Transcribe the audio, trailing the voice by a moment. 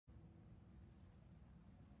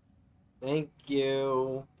Thank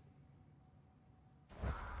you.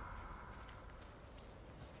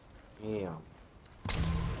 Damn.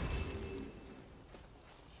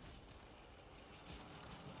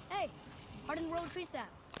 Hey, hardened road tree sap.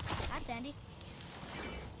 That's handy.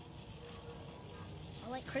 I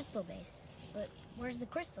like crystal base, but where's the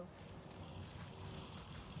crystal?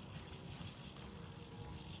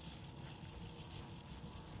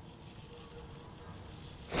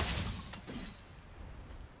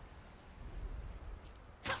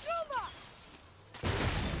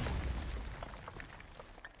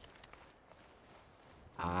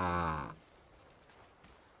 Ah.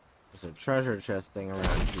 There's a treasure chest thing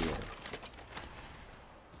around here.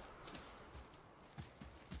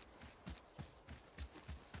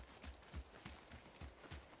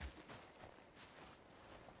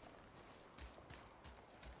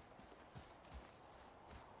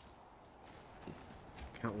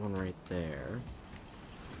 Got one right there.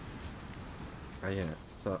 Oh yeah,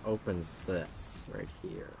 so it opens this right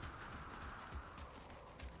here.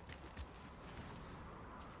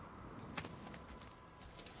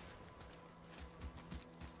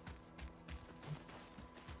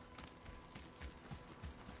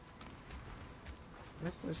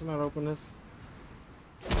 Let's not open this.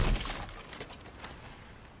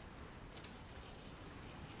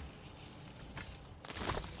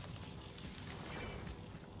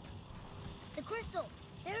 The crystal!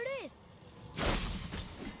 There it is!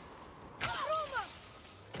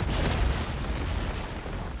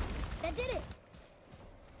 That did it!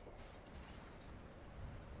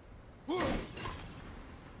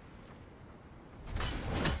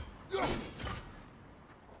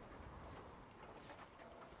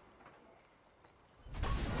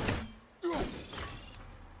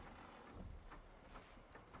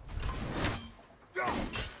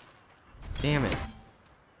 Damn it.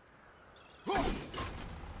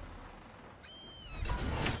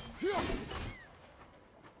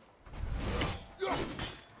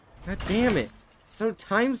 God damn it. It's so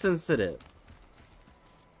time sensitive.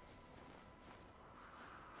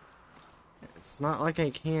 It's not like I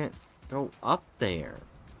can't go up there.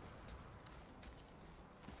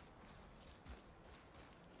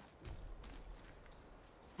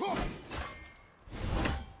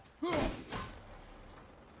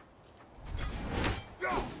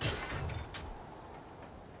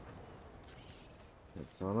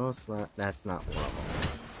 So no, that's not level.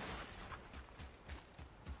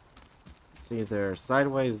 It's either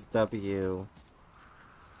sideways W,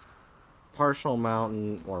 partial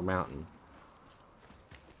mountain, or mountain.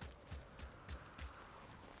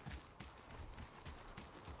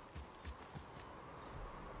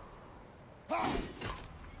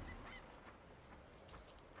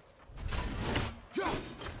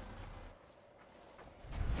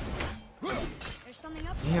 There's something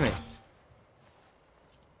up Damn it.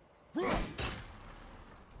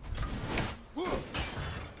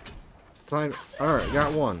 Side. Alright,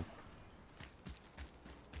 got one.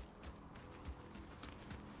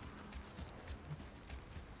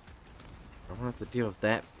 I don't have to deal with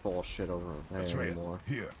that bullshit over there anymore.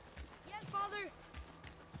 Here. Yes, Father!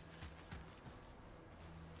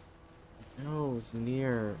 No, it was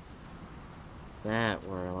near that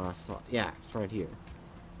where I last saw. Yeah, it's right here.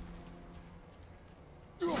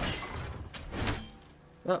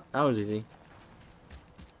 Oh, that was easy.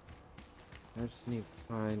 I just need to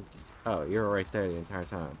find... Oh, you're right there the entire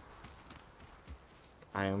time.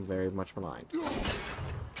 I am very much blind.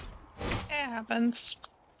 It happens.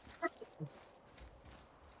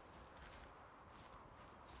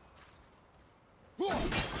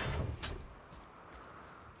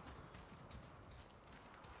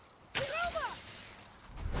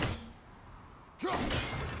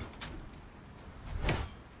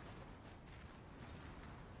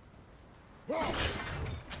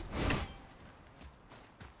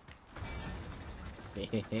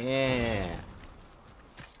 Yeah.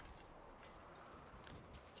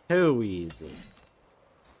 Too easy.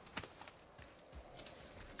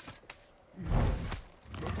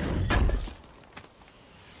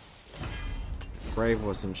 Brave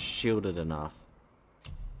wasn't shielded enough.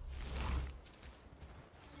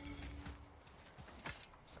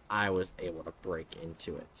 So I was able to break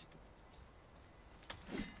into it.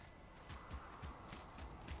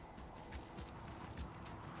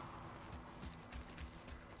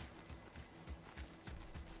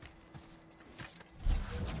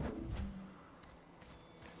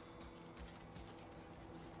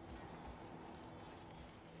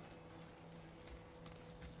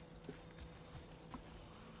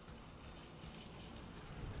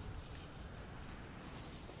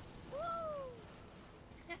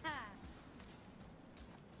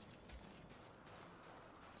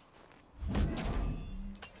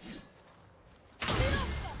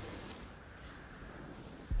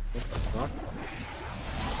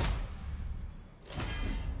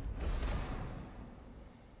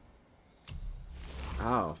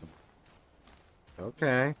 Oh.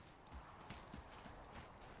 Okay.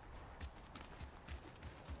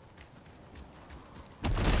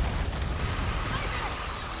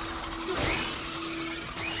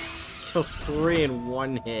 Kill 3 in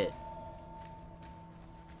 1 hit.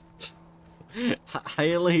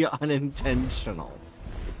 Highly unintentional.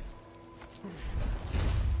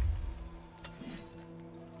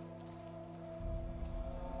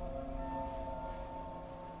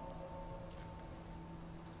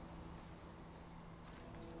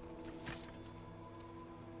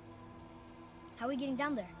 How are we getting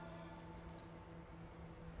down there?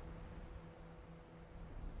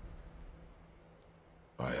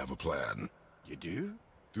 I have a plan. You do?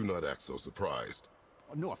 Do not act so surprised.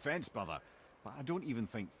 Oh, no offense, brother, but I don't even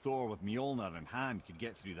think Thor with Mjolnir in hand could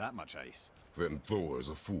get through that much ice. Then Thor is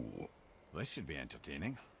a fool. This should be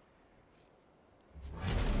entertaining.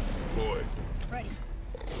 Boy. Ready.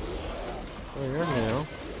 Oh, you're new.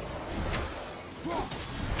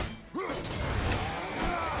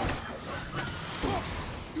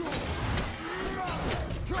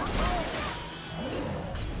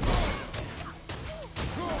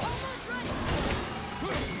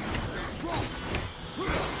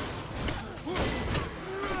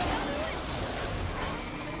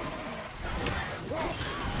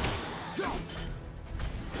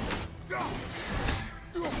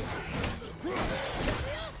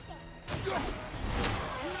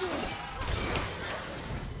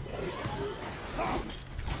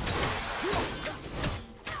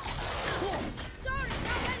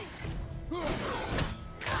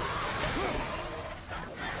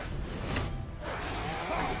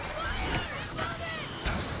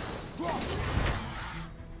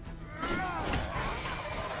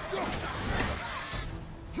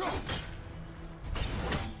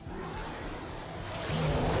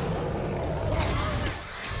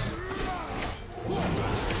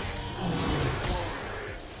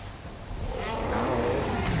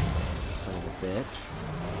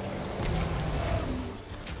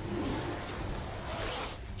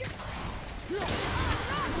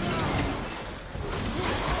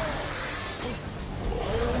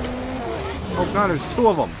 Oh god, there's 2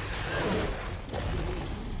 of them.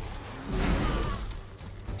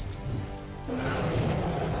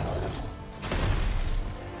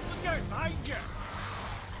 Look out behind you!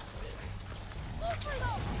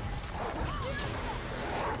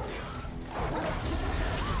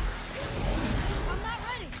 I'm not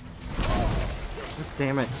ready.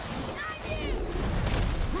 Damn it.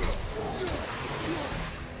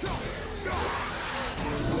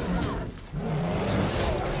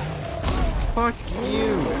 Fuck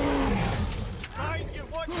you. Behind you,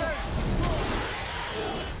 watch out!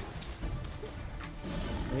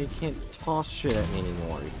 You can't toss shit at me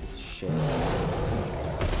anymore, you piece of shit.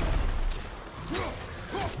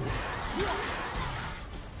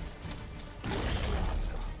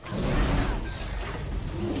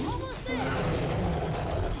 Almost there.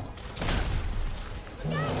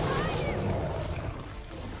 Look out behind you.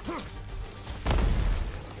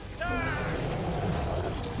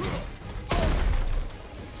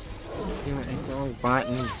 Damn it, I don't like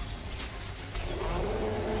button.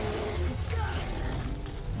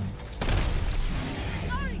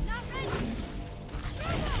 Sorry, not ready.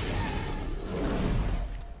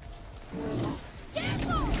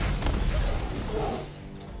 Careful.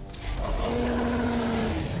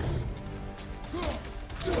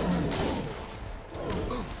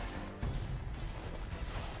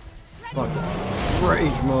 Fuck.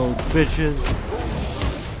 Rage mode, bitches.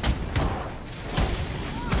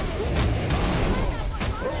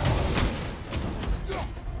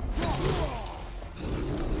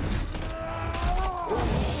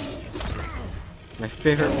 My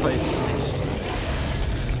favorite PlayStation.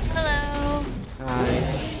 Hello. Hi.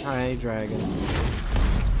 Hi, Dragon.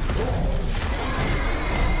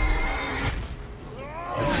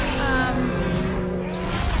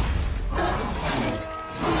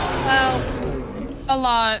 Well, a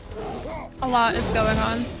lot is going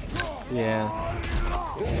on. Yeah.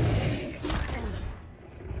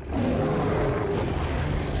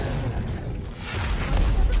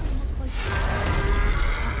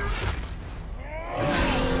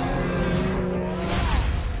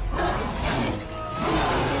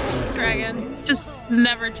 Dragon, just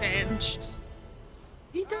never change.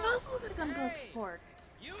 He does look like I'm going to pork.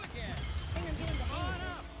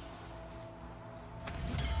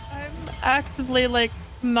 I'm actively like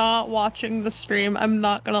not watching the stream. I'm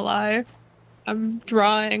not gonna lie. I'm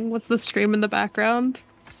drawing with the stream in the background.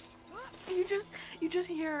 You just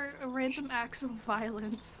hear random acts of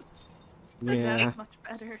violence. Yeah. That's much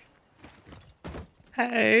better.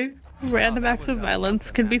 Hey. Random that acts was, of violence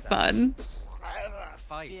something can be that fun.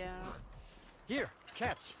 Fight. Yeah. Here,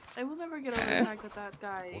 catch. I will never get over the fact that that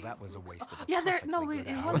guy. Well, that was a waste of a Yeah, there. perfectly No, wait, good it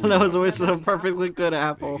apple. wasn't. That was a that waste of a was the perfectly apple. good There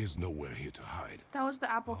apple. is nowhere here to hide. That was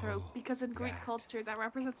the apple throw, Oh, because in Greek that. culture, that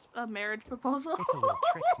represents a marriage proposal. It's a little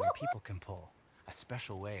trick my people can pull. A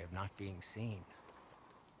special way of not being seen.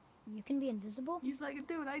 You can be invisible? He's like,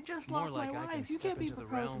 dude, I just More lost like my I can wife. You step can't be into the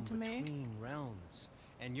proposing realm to me. between realms,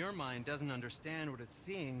 and your mind doesn't understand what it's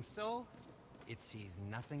seeing, so it sees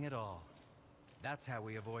nothing at all. That's how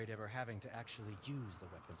we avoid ever having to actually use the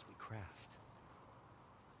weapons we craft.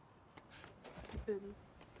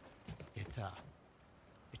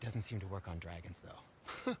 It doesn't seem to work on dragons,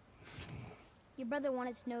 though. Your brother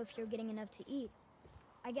wanted to know if you're getting enough to eat.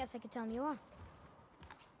 I guess I could tell him you are.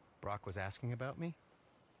 Brock was asking about me?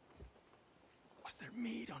 Was there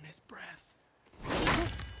meat on his breath?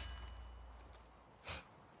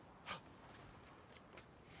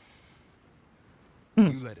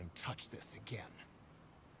 You let him touch this again.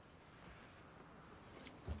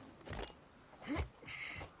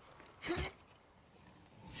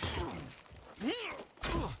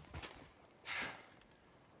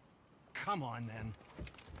 Come on, then.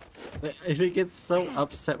 They get so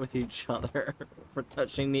upset with each other for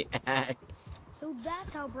touching the axe. So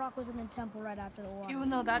that's how Brock was in the temple right after the war. Even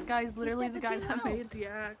though that guy's literally the guy that made between the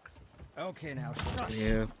axe. Okay, now shush.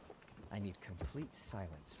 Yeah. I need complete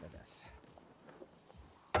silence for this.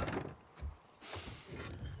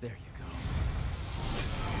 There you go.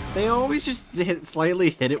 They always just slightly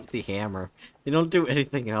hit it with the hammer. They don't do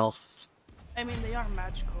anything else. I mean, they are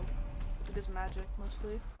magical. It is magic,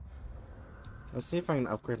 mostly. Let's see if I can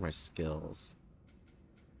upgrade my skills.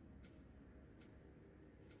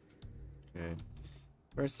 Okay.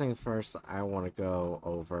 First thing first, I want to go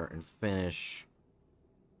over and finish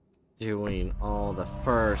doing all the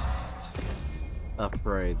first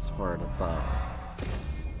upgrades for the bow.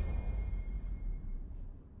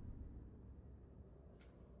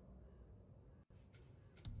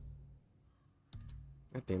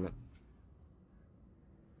 God damn it.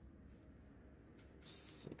 Let's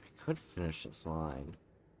see, I could finish this line.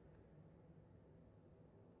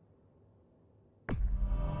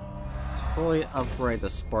 Let's fully upgrade the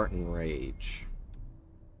Spartan Rage.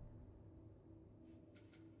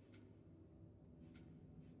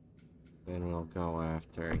 Then we'll go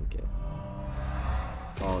after and get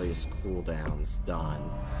all these cooldowns done.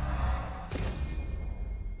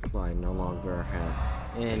 So I no longer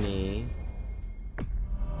have any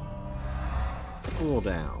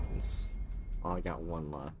cooldowns. Oh, I got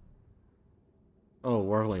one left. Oh,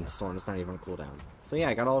 Whirling Storm, it's not even a cooldown. So yeah,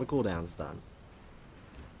 I got all the cooldowns done.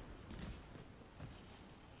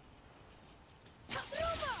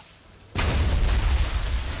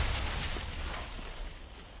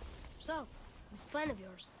 So, this plan of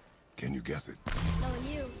yours. Can you guess it? Knowing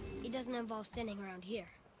you, it doesn't involve standing around here.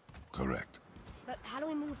 Correct. But how do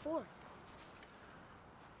we move forward?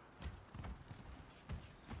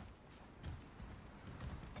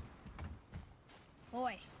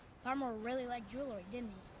 Boy, Farmer really liked jewelry,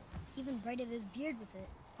 didn't he? Even braided his beard with it.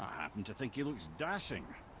 I happen to think he looks dashing.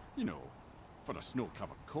 You know, for a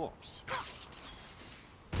snow-covered corpse.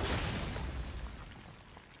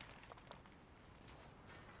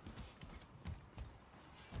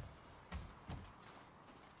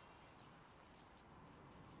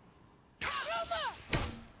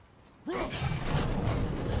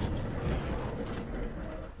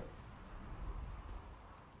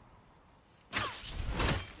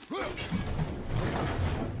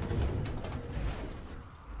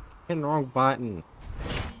 Hitting the wrong button.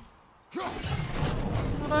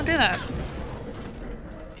 Well, don't do that.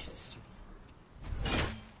 It's...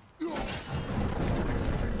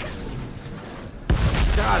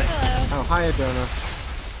 Got it! Oh, hi, Adona.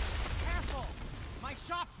 Careful! My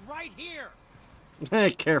shop's right here!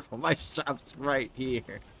 Careful, my shop's right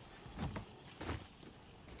here.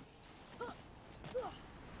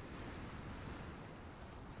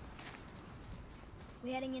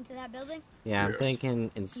 We heading into that building? Yeah, I'm Yes. thinking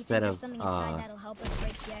You instead think of there's something inside that'll help us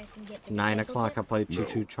break the ice and get to 9 the castle o'clock I kit? play Choo No.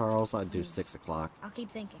 Choo Charles, I'd do 6 o'clock. I'll keep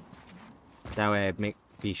thinking. That way I'd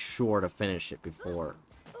be sure to finish it before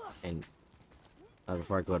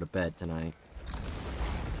I go to bed tonight.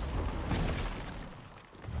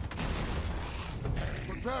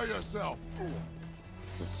 Prepare yourself.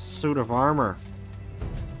 It's a suit of armor.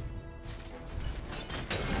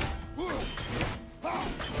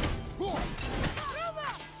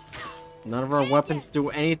 None of our weapons do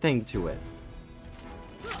anything to it.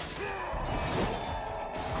 I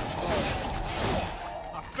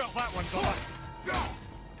felt that one, fella.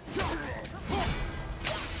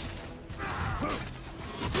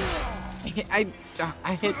 I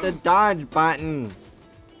hit the dodge button.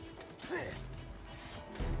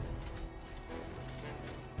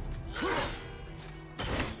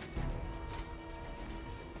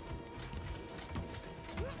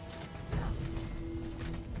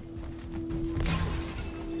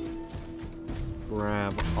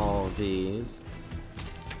 Grab all these.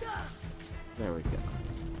 There we go.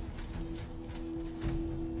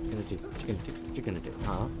 What you gonna do?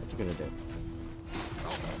 Huh? What you gonna do?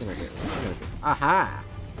 What you gonna do? What you gonna do? Aha!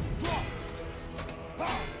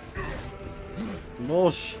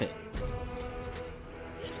 Bullshit.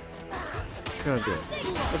 What you gonna do?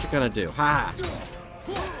 What you gonna do? Ha!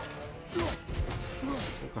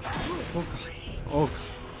 Oh god. Oh god. Oh god.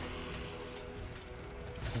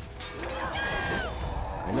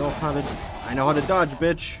 I know how to dodge,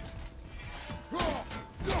 bitch.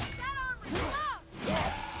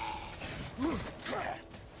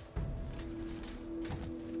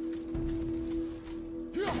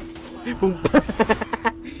 Boom.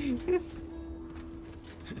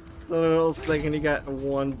 The little second he got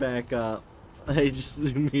one back up, I just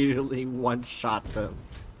immediately one-shot them.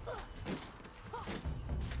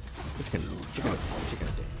 What you gonna do? What you gonna do? What you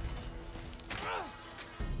gonna do?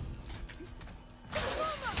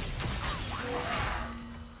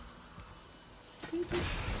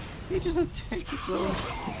 He just attacked them.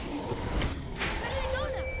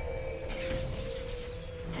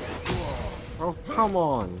 Oh, come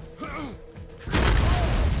on.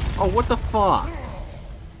 Oh, what the fuck?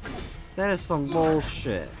 That is some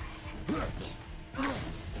bullshit.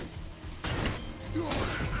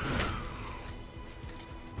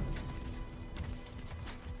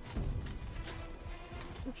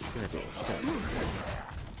 What you gonna do? What you gonna do?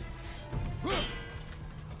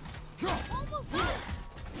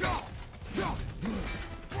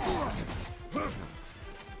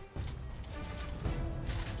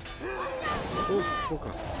 Oh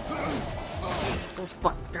god. Oh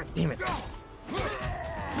fuck, god damn it.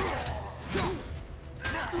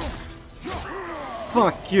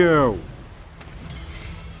 Fuck you!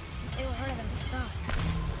 They were harder than I thought.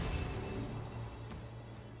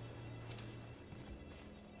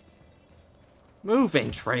 Move,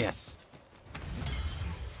 Atreus!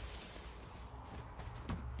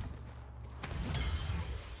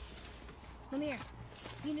 Lemire,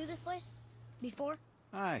 you knew this place? Before?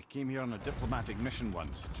 I came here on a diplomatic mission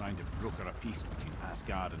once, trying to broker a peace between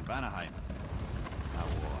Asgard and Vanaheim. A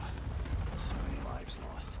war. So many lives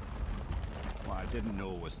lost. What I didn't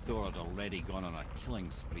know was Thor had already gone on a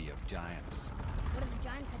killing spree of giants. What did the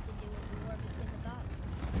giants have to do with the war between the gods?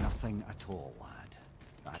 Nothing at all, lad.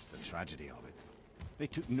 That's the tragedy of it. They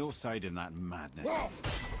took no side in that madness.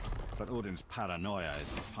 But Odin's paranoia is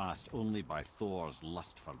surpassed only by Thor's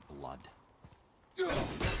lust for blood.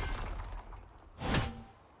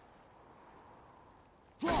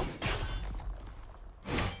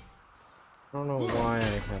 I don't know why I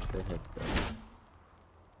have to hit this.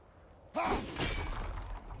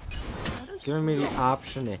 It's giving me the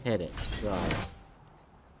option to hit it, so...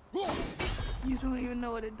 You don't even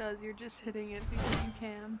know what it does, you're just hitting it because you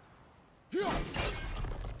can.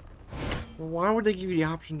 Well, why would they give you the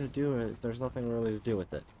option to do it if there's nothing really to do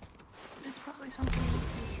with it? It's probably something in the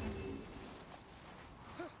future.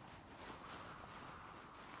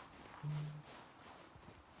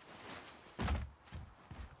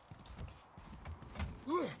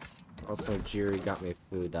 Also, Jiri got me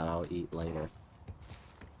food that I'll eat later.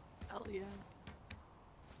 Hell yeah.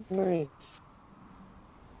 Nice.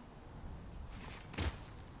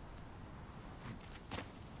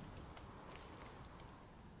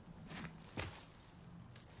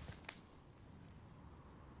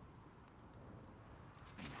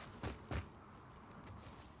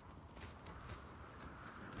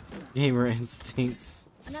 Gamer Instincts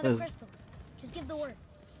Another says... crystal. Just give the word.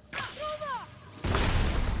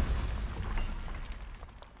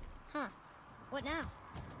 Huh. What now?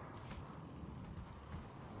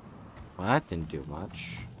 Well, that didn't do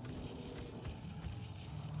much.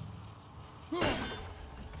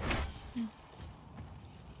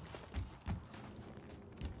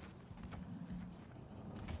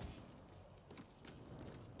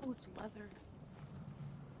 Oh, it's leather.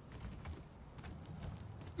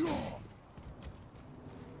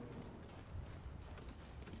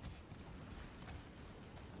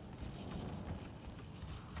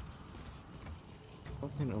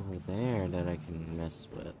 Something over there that I can mess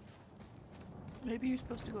with. Maybe you're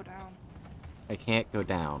supposed to go down. I can't go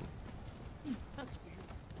down. That's weird.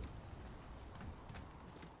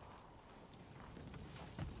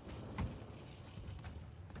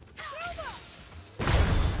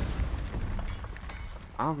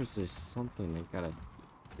 Obviously something I gotta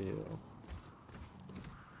do.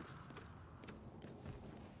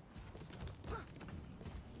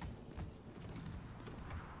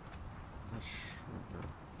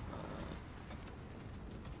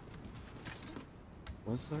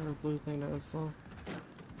 Was there a blue thing that I saw?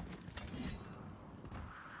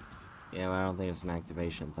 Yeah, but I don't think it's an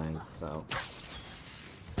activation thing, so.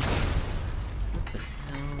 What the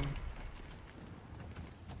hell?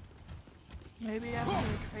 Maybe after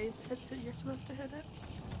the trace hits it, you're supposed to hit it.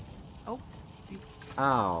 Oh.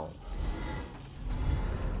 Ow.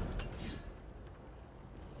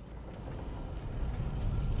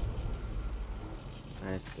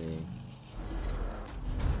 I see.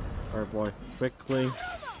 Alright, boy, quickly.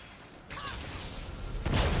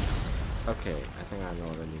 Okay, I think I know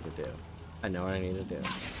what I need to do. I know what I need to do.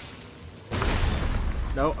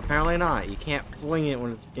 No, apparently not. You can't fling it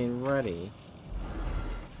when it's getting ready.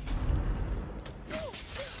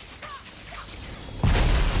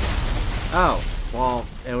 Oh, well,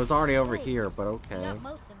 it was already over here, but okay. We got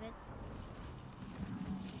most of it.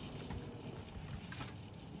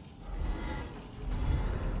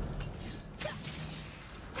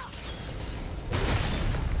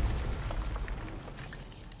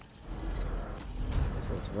 This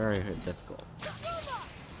is very difficult.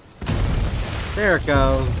 There it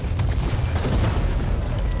goes.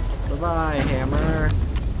 Bye-bye, hammer.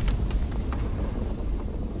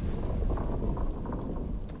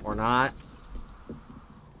 Or not.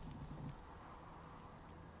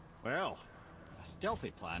 Well, a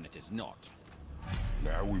stealthy plan it is not.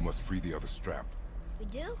 Now we must free the other strap. We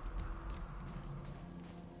do?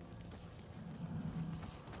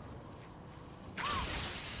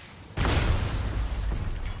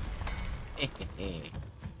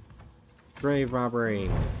 Grave robbery.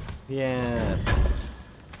 Yes.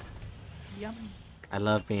 Yum. I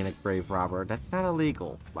love being a grave robber. That's not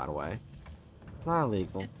illegal, by the way. Not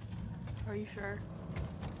illegal. Are you sure?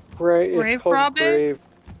 Right, it's Grave called robbing? grave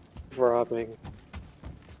robbing.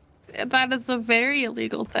 That is a very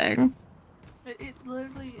illegal thing. It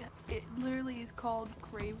literally is called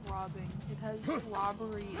grave robbing. It has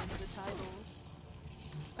robbery in the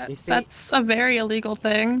title. You see- That's a very illegal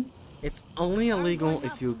thing. It's only illegal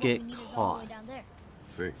if you get caught.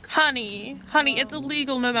 Think. Honey, it's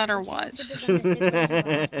illegal no matter what. That's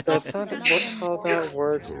not how that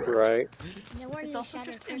works, right? There weren't It's any also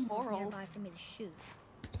shattered just crystals immoral. nearby for me to shoot,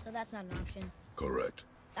 so that's not an option. Correct.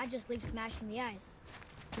 That just leaves smashing the ice.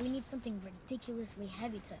 We need something ridiculously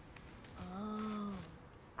heavy to. Oh,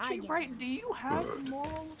 I Gee, get right, it. do you have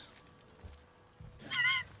morals?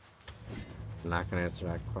 I'm not gonna answer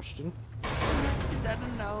that question. Is that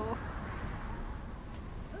a no?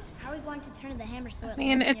 How are we going to turn the hammer so it I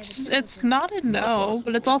mean, lands near the crystal it's grid? not a no,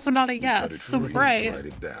 but it's also not a We cut it yes. So free, Bright, write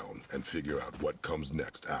it down, and figure out what comes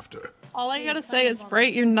next after. all I gotta say is,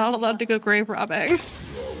 Bright, you're not allowed to go grave robbing. You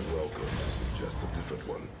are welcome to suggest a different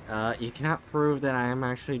one. You cannot prove that I am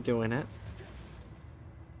actually doing it.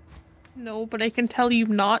 No, but I can tell you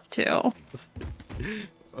not to.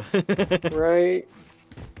 Right?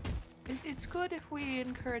 It's good if we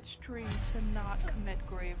encourage Stream to not commit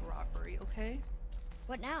grave robbery, okay?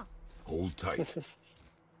 What now? Hold tight.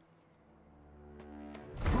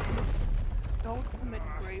 Don't commit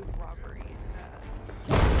grave robbery.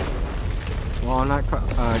 Well, I'm not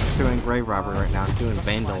doing grave robbery right now. I'm doing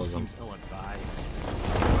vandalism. Seems ill-advised.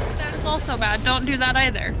 That is also bad. Don't do that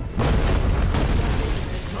either.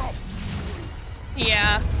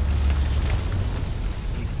 Yeah.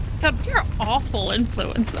 You're awful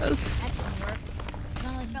influences. That didn't work. It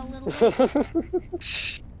only fell little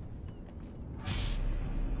bits.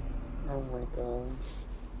 Oh my gosh.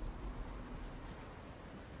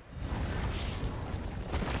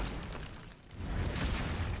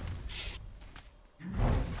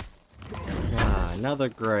 Another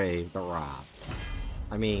grave to rob.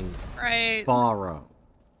 I mean, Right. borrow.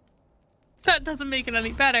 That doesn't make it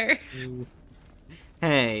any better.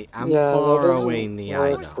 Hey, I'm Yeah, that doesn't borrowing the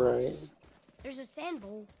work items. right. There's a sand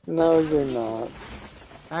bowl. No, you're not.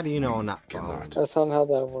 How do you know I'm not Cannot. borrowing? That's not how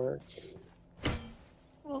that works.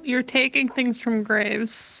 Well, you're taking things from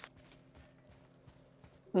graves.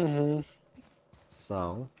 Mm-hmm.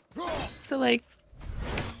 So, So, like...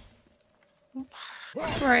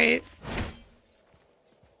 Right.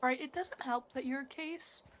 Right, it doesn't help that your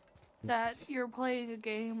case that you're playing a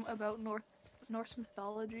game about Norse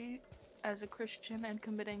mythology as a Christian and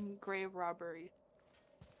committing grave robbery.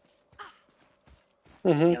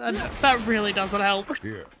 Mm-hmm. Yeah, that really doesn't help.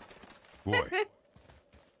 Here. Boy.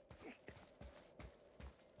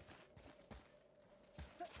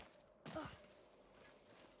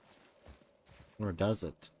 or does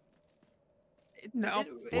it? No.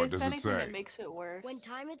 What If does it anything, say? it makes it worse. When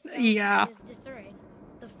time itself Yeah. is disarrayed,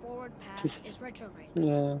 the forward path is retrograde.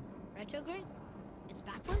 Yeah. Retrograde? It's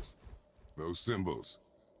backwards? Those symbols.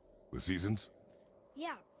 The seasons?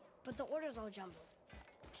 Yeah, but the order's all jumbled.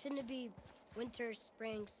 Shouldn't it be Winter,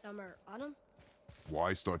 spring, summer, autumn?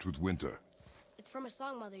 Why start with winter? It's from a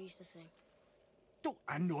song Mother used to sing. Don't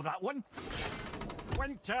I know that one?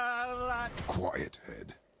 Winter Quiet,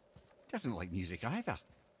 head. doesn't like music either.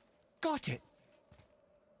 Got it.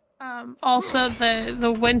 Also,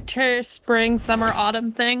 the winter, spring, summer,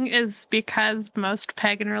 autumn thing is because most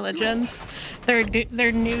pagan religions, their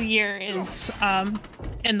new year is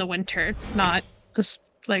in the winter, not this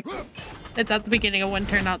like it's at the beginning of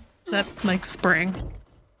winter, not the like spring.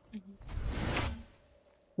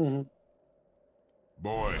 Mhm.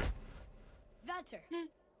 Boy, Vetter.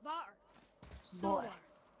 Var. Boy. Solar.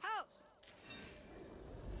 House.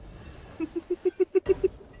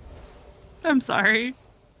 I'm sorry.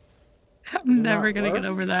 I'm never gonna get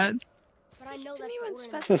over that. But I He know didn't that's even the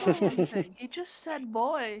specify anything. He just said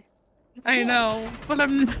boy. I know, but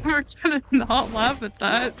I'm never gonna not laugh at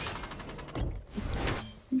that.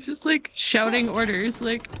 He's just like shouting orders,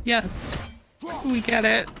 like, yes, we get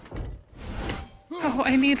it. Oh,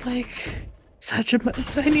 I need like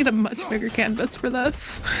I need a much bigger canvas for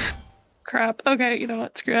this. Crap. Okay, you know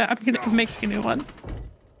what? Screw it. I'm making a new one.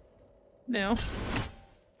 No.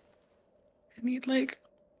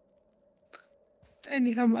 I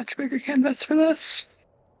need a much bigger canvas for this.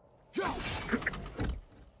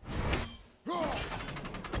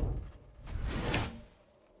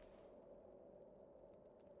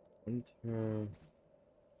 Winter.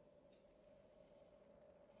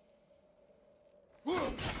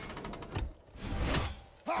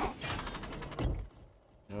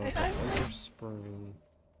 No, it's like winter, spring,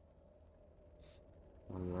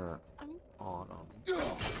 summer, autumn.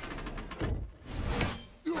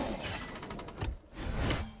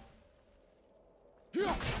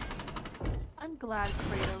 I'm glad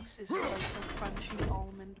Kratos is like a crunchy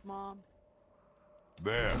almond mom.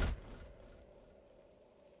 there.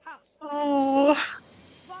 house. Oh.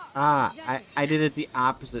 Var. Ah, Vetter. I did it the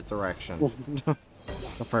opposite direction.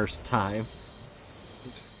 The first time.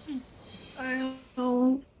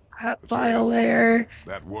 I'll have Atreus. file layer,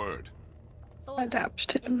 That word. Thor. adapt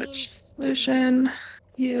to It image means solution, Try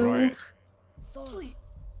view, it. Thor. Please.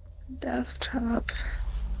 desktop.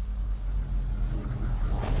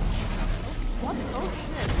 What? Oh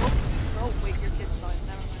shit. Oh wait, your kid's fine.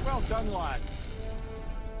 Never mind. Well done, lad.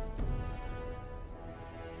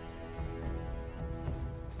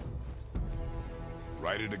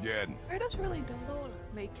 Write it again. Kratos really don't Thor.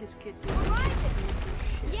 make his kid do Horizon.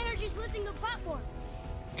 shit. The energy's lifting the platform.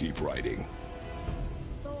 Keep writing.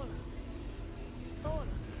 Thor. Thor.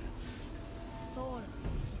 Thor.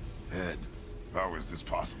 Head. How is this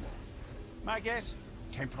possible? My guess?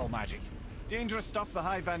 Temporal magic. Dangerous stuff the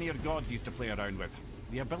High Vanir gods used to play around with.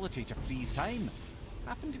 The ability to freeze time.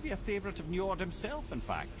 Happened to be a favourite of Njord himself, in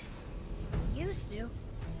fact. Used to.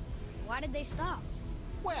 Why did they stop?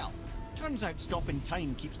 Well, turns out stopping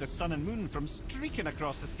time keeps the sun and moon from streaking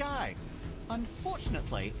across the sky.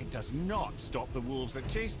 Unfortunately, it does not stop the wolves that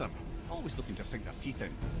chase them, always looking to sink their teeth in.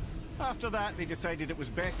 After that, they decided it was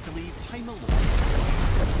best to leave time alone.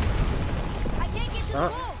 I can't get to the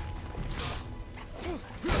wall.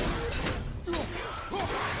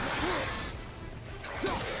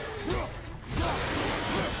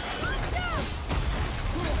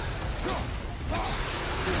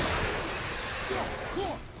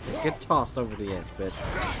 Get tossed over the edge,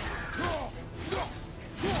 bitch.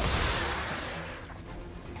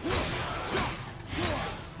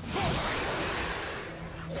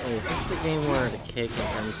 Wait, is this the game where the kid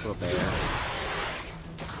can turn into a bear?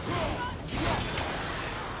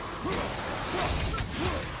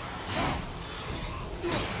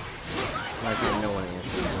 Like I know what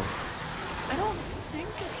answer is. I don't think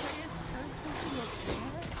that Kratos turns into a bear.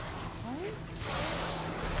 Right?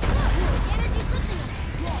 The energy's lifting him.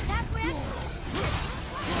 It's halfway up.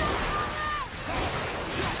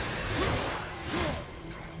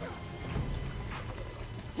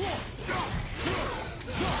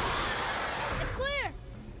 It's clear.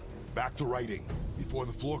 Back to writing, before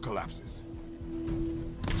the floor collapses.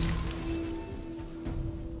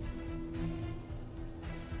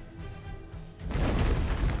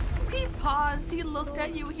 He paused, he looked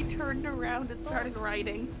at you, he turned around and started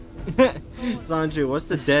writing. Sanju, what's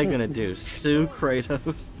the dead gonna do? Sue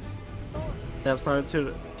Kratos? That's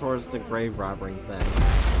probably towards the grave robbing thing.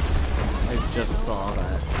 I just saw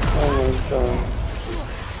that. Oh my god.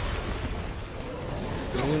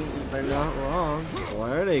 I mean, they're not wrong.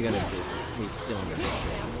 What are they gonna do? He's still in the shit.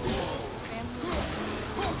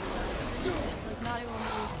 Like, not even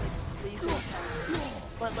like legal,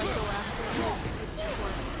 but like go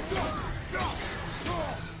after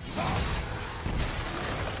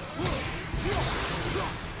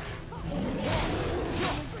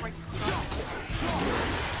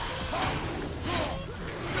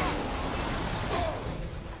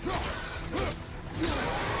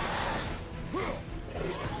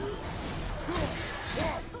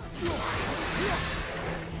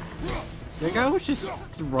Like I was just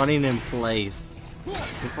running in place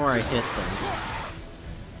before I hit them.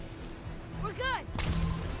 We're good.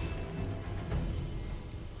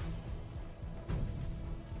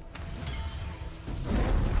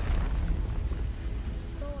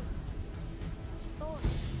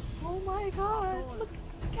 Oh my god! Look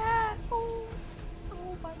at this cat! Oh,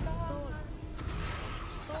 oh my god!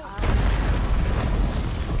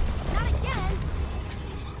 Not again.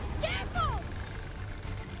 Careful.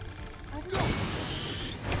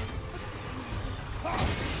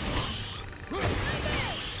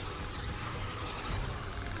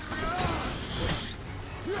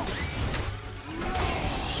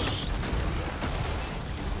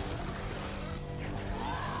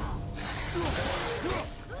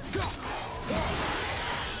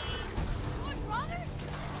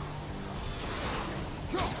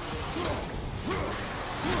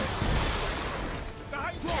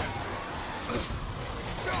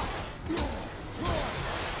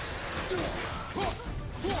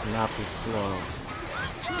 Not be slow.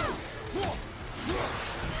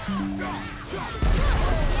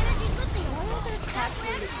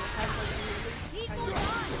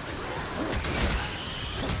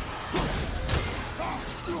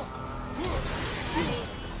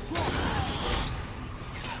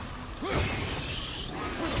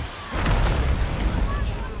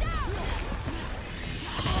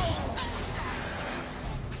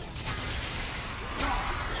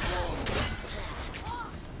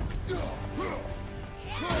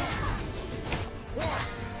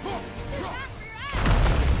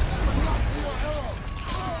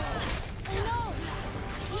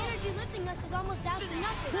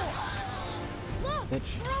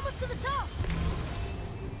 Bitch. We're almost to the top.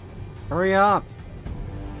 Hurry up!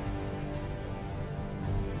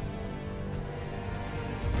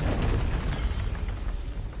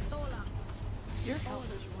 Your health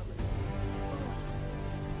is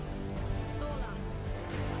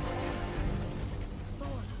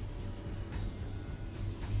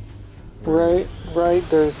Right,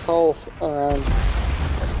 there's health around.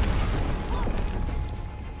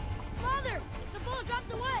 Father, the ball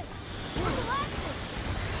dropped away. Where's the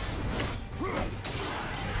last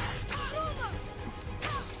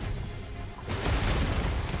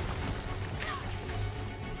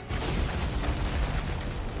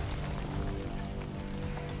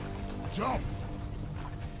Jump!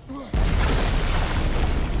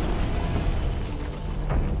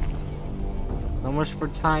 So much for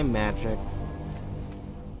time magic.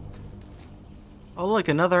 Oh look,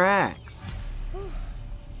 another axe.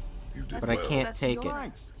 You did But I well. can't That's take it.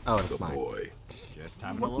 yours. Oh, it's The mine. boy. Just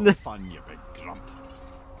having a little fun, you big grump.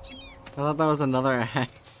 I thought that was another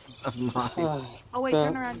axe of mine. Oh wait,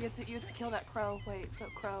 turn around. You have to kill that crow. Wait, the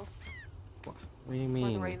crow. What do you Or the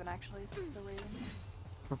mean? raven, actually. The raven.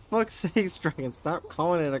 For fuck's sake, Dragon, stop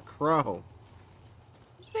calling it a crow.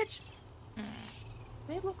 Bitch!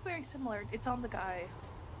 They look very similar. It's on the guy.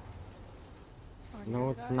 Or No, near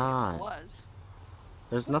the it's guy. not. It was.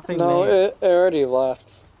 There's nothing No, there. it already left.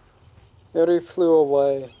 It already flew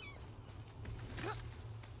away.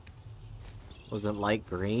 Was it light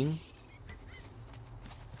green?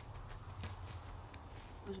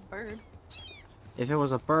 It was a bird. If it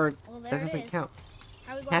was a bird, Well, there that it doesn't is. count.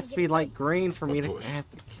 How are we It going has to to get be it light safe? green for me to Push. have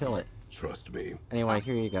to kill it. Trust me. Anyway,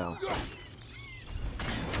 here you go.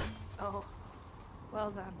 Oh.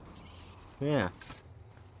 Well then. Yeah.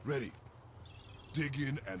 Ready. Dig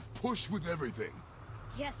in and push with everything.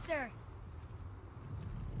 Yes, sir.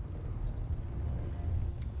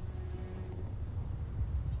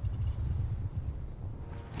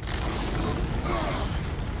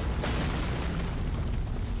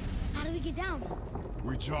 How do we get down?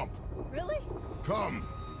 We jump. Really? Come.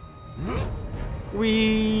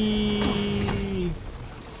 We.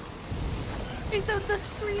 The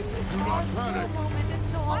stream Do not paused for a panic. moment, and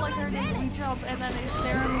so all Why I would I heard is we panic? jump, and then they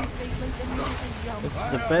immediately jump. This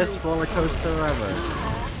is the best roller coaster ever.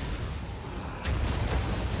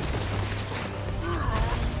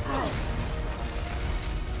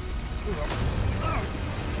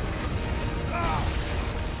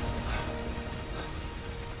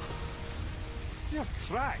 You're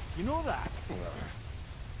cracked, you know that?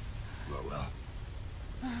 Well.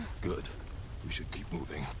 Good. We should keep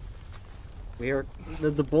moving. We are.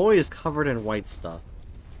 The boy is covered in white stuff.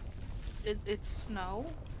 It's snow.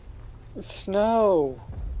 Snow.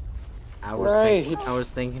 I was Right.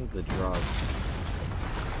 thinking the drug.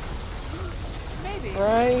 Maybe.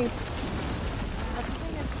 Right? But the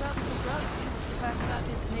thing is, the drug is the fact that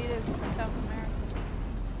it's native to South America.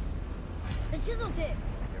 The chisel tip.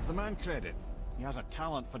 Give the man credit. He has a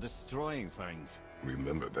talent for destroying things.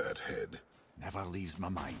 Remember that head. Never leaves my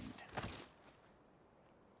mind.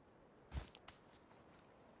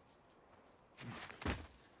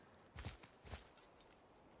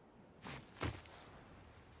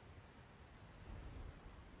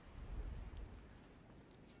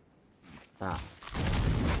 Ah.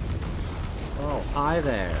 Oh, hi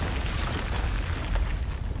there.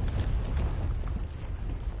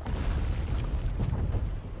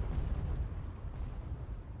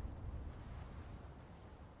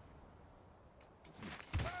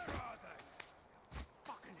 Where are they?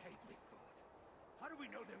 Fucking hate me, God. How do we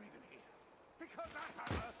know they're even here? Because that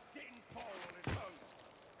hammer didn't fall on its own.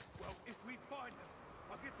 Well, if we find them,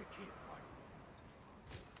 I'll get the kid right.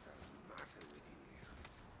 What's the matter with you?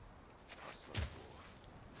 Hustler boy.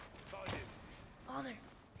 Find him. Father.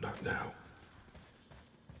 Not now.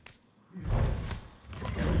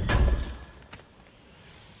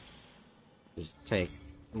 Just take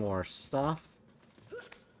more stuff.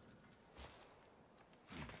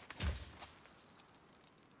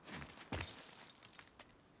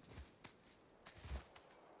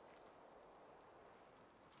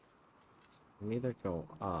 Either go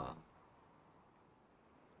up.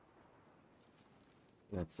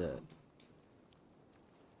 That's it.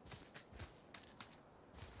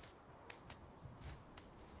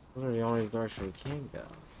 It's literally the only direction we can go.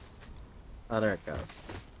 Oh, there it goes.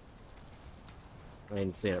 I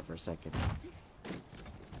didn't see it for a second.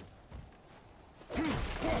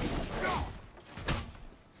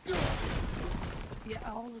 Yeah,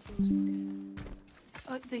 all of those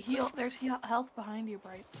are good. The heal. There's health behind you,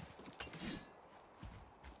 Bright.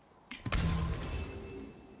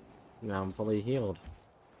 Now I'm fully healed.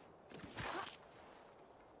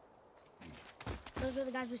 Those are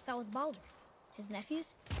the guys we saw with Baldur. His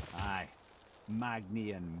nephews? Aye.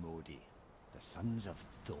 Magni and Modi, the sons of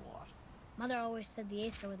Thor. Mother always said the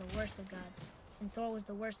Aesir were the worst of gods, and Thor was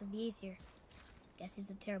the worst of the Aesir. Guess he's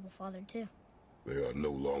a terrible father, too. They are no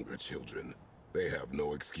longer children. They have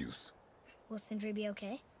no excuse. Will Sindri be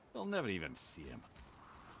okay? They'll never even see him.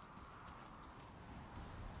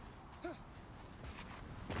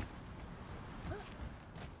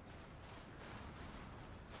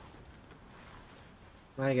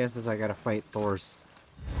 My guess is I gotta fight Thor's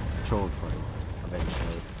children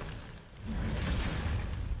eventually.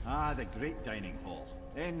 Ah, the great dining hall.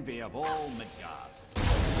 Envy of all Midgard.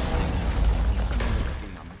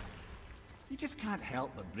 You just can't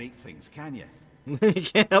help but break things, can you? You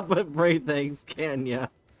can't help but break things, can ya?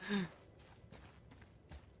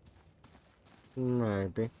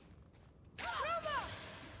 Maybe.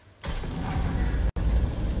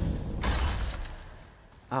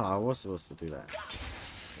 Oh, I was supposed to do that.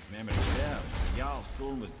 If memory serves, Jarl's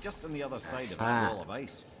throne was just on the other side of that wall of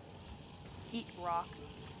ice. Eat rock.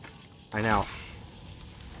 I now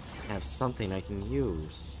have something I can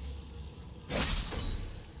use.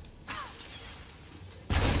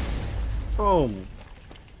 Boom!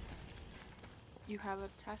 You have a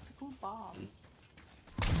tactical bomb.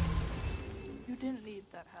 You didn't need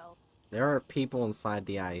that help. There are people inside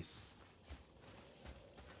the ice.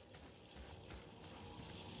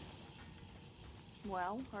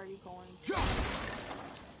 Well, are you going to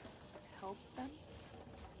help them?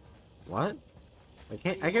 What?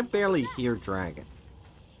 I can barely hear dragon.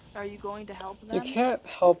 Are you going to help them? You can't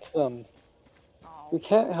help them. Oh. You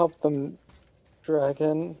can't help them,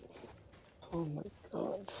 Dragon. Oh my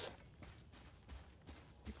god.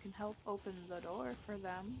 You can help open the door for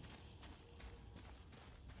them.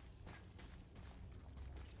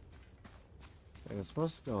 So I'm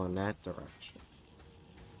supposed to go in that direction.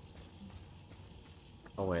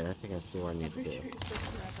 Oh wait, I think I see what I need I'm to pretty do. sure you're supposed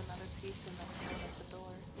to grab another piece and then open the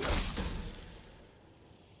door.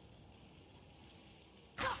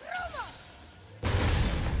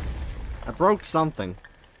 I broke something.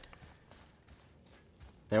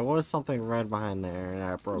 There was something red behind there, and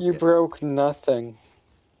I broke You it. broke nothing.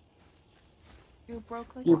 You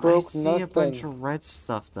broke like You I broke see nothing. a bunch of red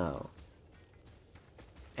stuff though,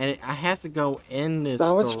 and I have to go in this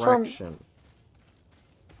That was direction.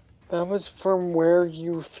 That was from where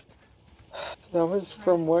you... That was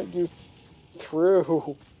from what you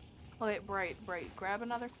threw. Okay, Bright. Grab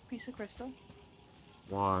another piece of crystal.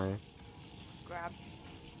 Why? Grab.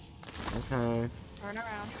 Okay. Turn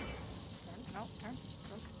around. Turn.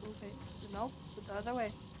 Okay. Nope. The other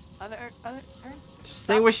way. Other. Turn. Just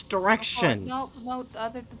say which Go direction. forward. No.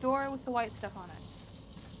 The door with the white stuff on it.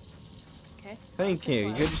 Okay. Thank you.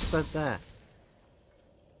 You just said that.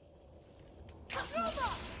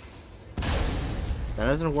 That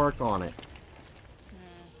doesn't work on it.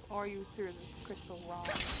 Or you threw the crystal wrong.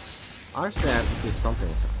 Honestly, I have to do something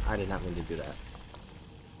with this. I did not mean to do that.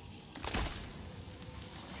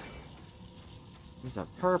 There's a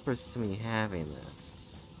purpose to me having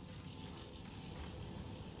this.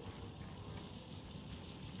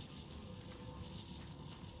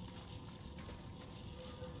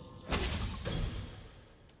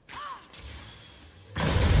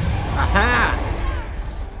 Aha!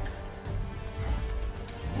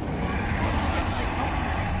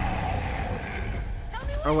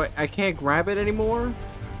 Oh wait, I can't grab it anymore?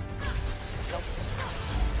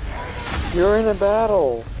 You're in a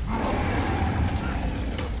battle.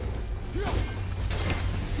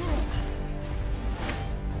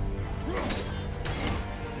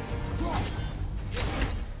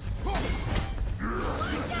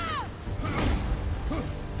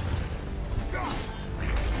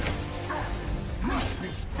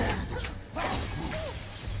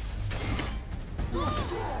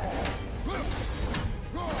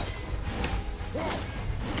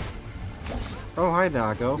 Oh, hi,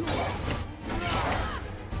 Nago.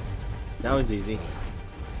 That was easy.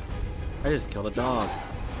 I just killed a dog.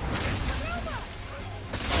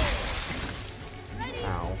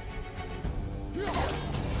 Ow.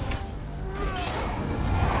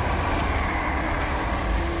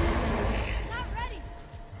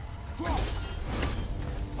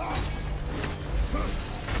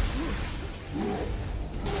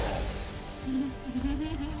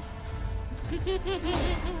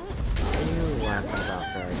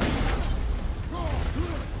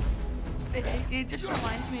 It just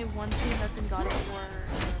reminds me of one scene that's in God of War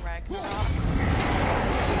Ragnarok.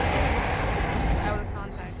 Out of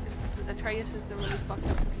context. Atreus is the really fucked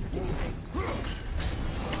up looking pig.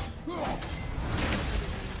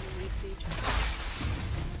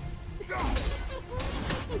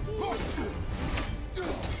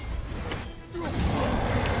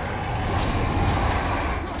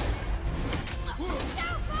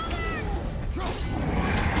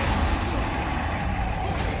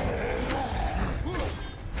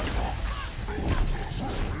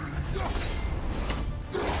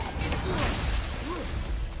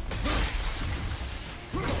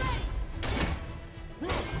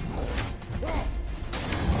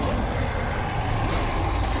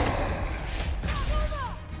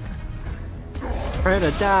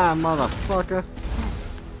 Prepare to die, motherfucker.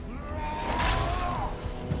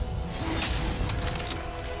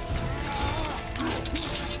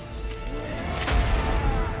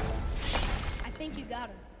 I think you got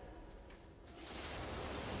him.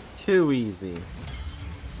 Too easy. You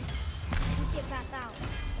can see a path out,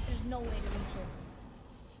 but there's no way to reach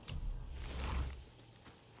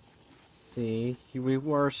it. See, we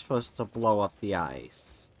were supposed to blow up the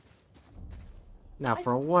ice. Now,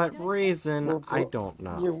 for what reason, I don't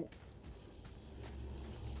know.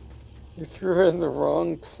 You threw it in the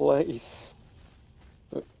wrong place.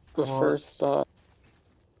 The first time.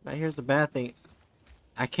 Now, here's the bad thing.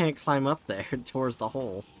 I can't climb up there towards the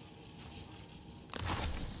hole.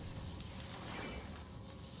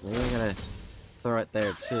 So maybe I'm gonna throw it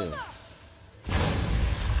there, too.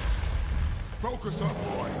 Focus up,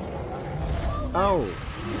 boy. Oh!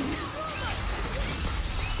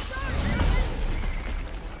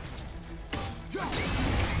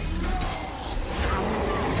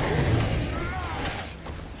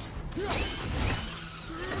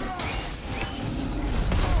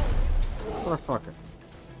 Motherfucker.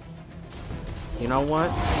 You know what?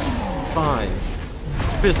 Fine.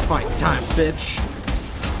 Fist fight time, bitch!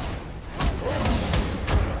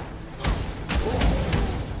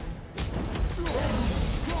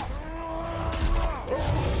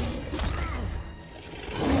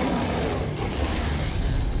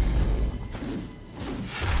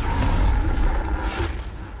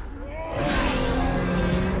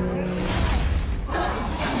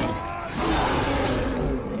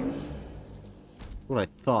 What I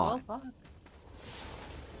thought. Well, fuck.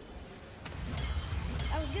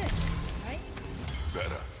 That was good, right?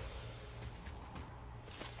 Better.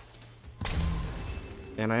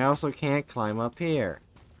 And I also can't climb up here.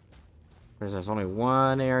 Because there's only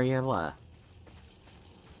one area left.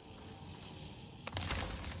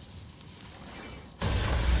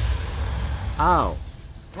 Oh.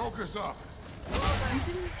 Focus up.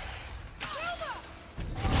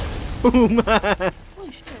 Boom!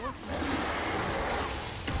 Holy shit, what?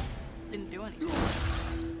 Didn't do anything.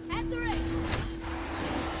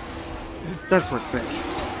 That's right, bitch.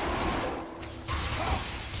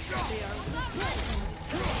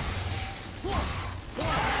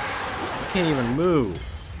 I can't even move.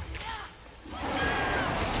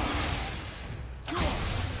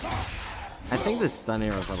 I think the stun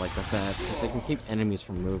arrows are like the best because they can keep enemies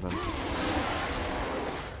from moving.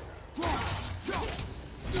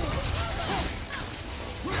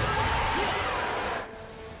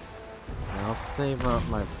 I'll save up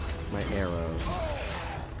my arrows.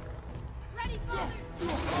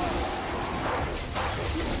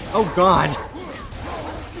 Oh god!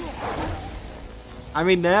 I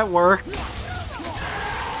mean, that works.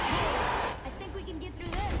 I think we can get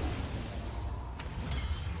through this.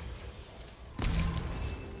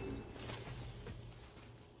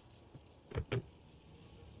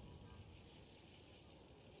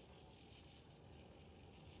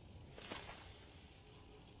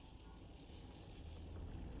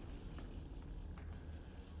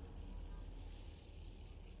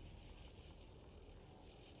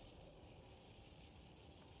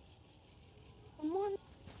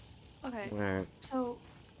 Okay. Alright. So,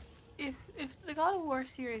 if the God of War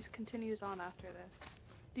series continues on after this,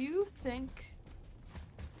 do you think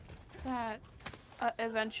that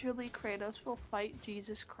eventually Kratos will fight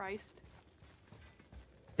Jesus Christ?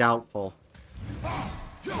 Doubtful.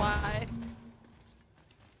 Why?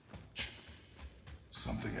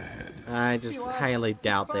 Something ahead. I just highly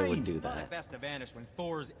doubt they would do Thought that. it best to vanish when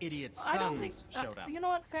Thor's idiot I don't think. sons showed up. You know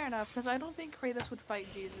what? Fair enough. Because I don't think Kratos would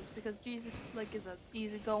fight Jesus because Jesus like is a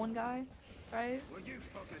easygoing guy, right? Will you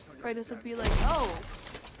focus on your Kratos would be like, oh,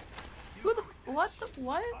 who the what the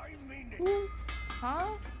what? I mean it. Who? Huh?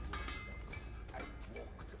 I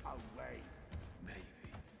walked away. Maybe.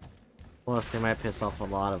 Plus, they might piss off a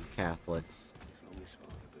lot of Catholics.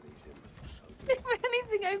 If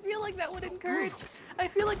anything, I feel like that would encourage. I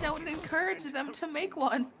feel like that would encourage them to make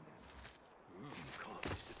one.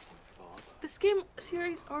 This game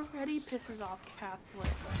series already pisses off Catholics.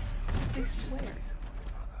 They swear.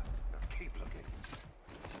 Keep looking.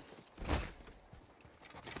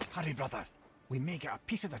 Hurry, brother. We may get a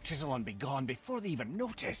piece of the chisel and be gone before they even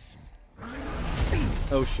notice.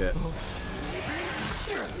 Oh shit.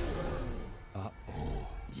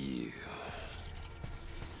 Yeah.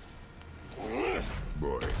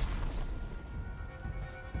 Boy.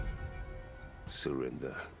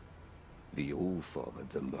 Surrender. The All-Father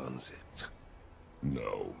demands it.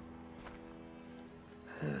 No.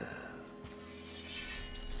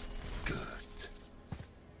 Good.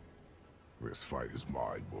 This fight is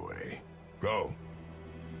mine, boy. Go.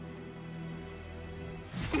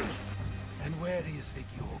 And where do you think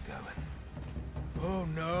you're going? Oh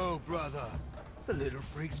no, brother. The little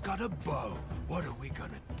freak's got a bow. What are we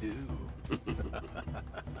gonna do?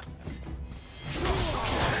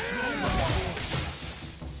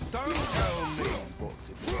 Don't tell me what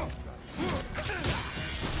to do.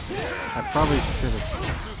 I probably should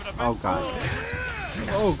have. Oh god.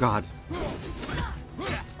 Oh god.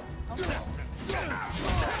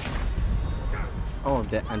 Oh, I'm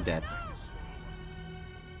dead. I'm dead.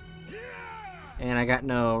 And I got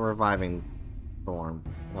no reviving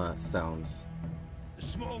stones. The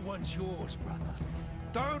small one's yours, brother.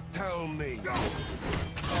 Don't tell me.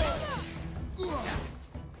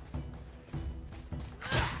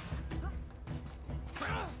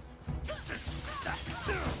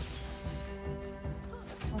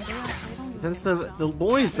 Since the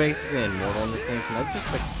boy is basically immortal in this game, can I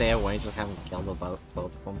just like stay away and just have him kill both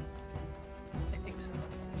of them? I think so.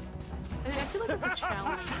 I feel like it's a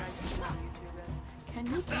challenge I just want you to this. Can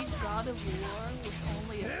you beat God of War with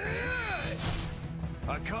only a fish?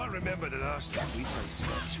 I can't remember the last time we faced an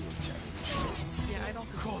actual challenge. Yeah, I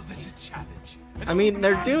don't Call this a challenge. I mean,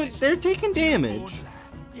 they're taking damage.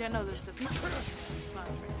 Yeah, no, there's not.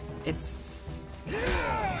 It's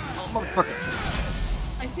motherfucker.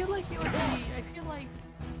 I feel like it would be. I feel like.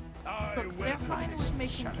 Look, they're fine with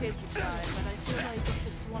making kids die, but I feel like if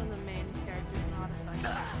it's one of the main characters, not a side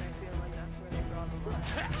character, I feel like that's where they draw the line.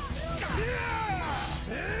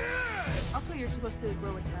 Also, you're supposed to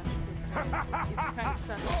grow attached to kids. It's kind of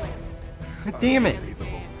sucks. Like, God damn it!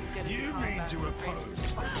 You mean to oppose the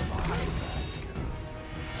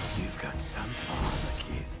You've got some father,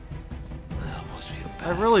 kid. I almost feel bad. I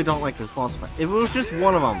really don't like this boss fight. If it was just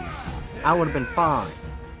one of them, I would have been fine.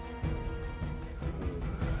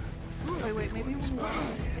 Wait, maybe one more.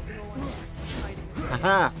 Maybe one fighting.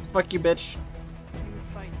 Haha! Fuck you, bitch. You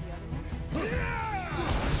fight the other one.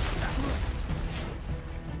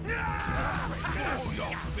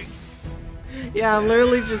 Yeah, I'm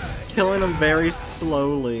literally just killing them very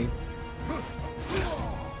slowly.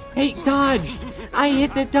 Hey, dodged! I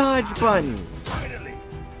hit the dodge button!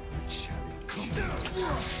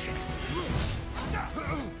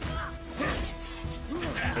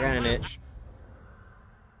 I got an itch.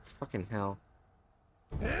 Fucking hell.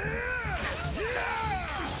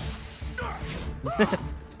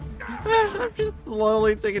 I'm just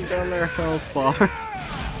slowly taking down their health bar.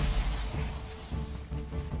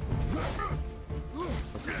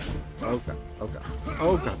 Oh god, oh god,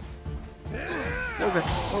 oh god. Oh god,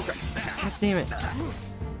 oh god. God damn it.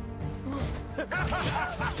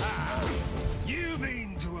 You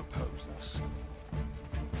mean to oppose us?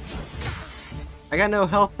 I got no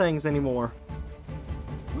health things anymore.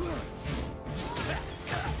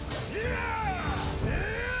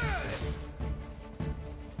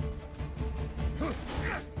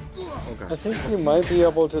 Okay. I think you might be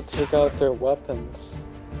able to take out their weapons.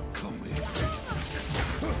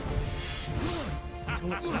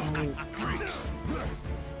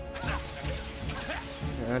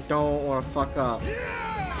 I don't want to fuck up.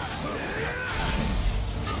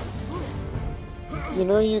 You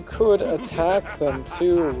know you could attack them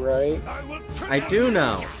too, right? I do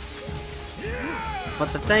know.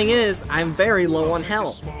 But the thing is, I'm very low on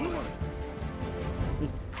health.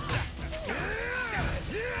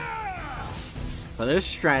 So this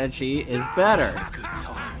strategy is better.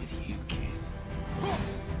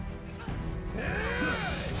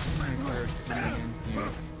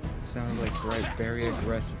 Sounds like right, very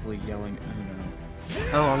aggressively yelling Uno.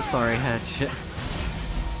 Oh, I'm sorry, Hatchet.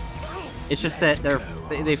 It's just that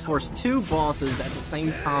they force two bosses at the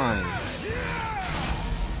same time.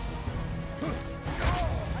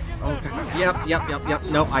 Oh god. Yep.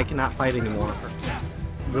 No, I cannot fight anymore.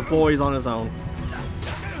 The boy's on his own.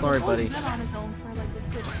 Sorry, buddy. He's been on his own for like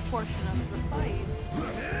a good portion of the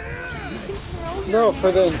fight. No,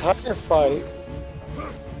 for the entire fight.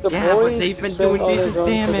 The Yeah, but boys they've been been doing on their decent own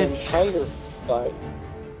for the damage. entire fight.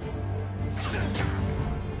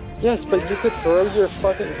 Yes, but you could throw your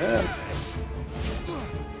fucking hand.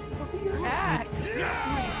 Look at your axe.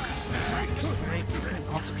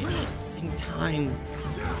 Also, at the same time.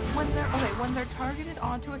 When they're targeted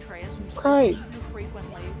onto Atreus, which Right. you do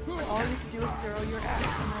frequently, all you have to do is throw your axe,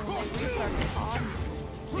 and then when they retarget on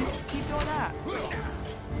you, keep doing that.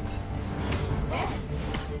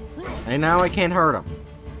 And now I can't hurt him.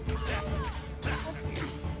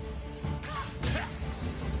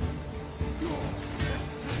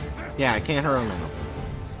 Yeah, I can't hurt him now.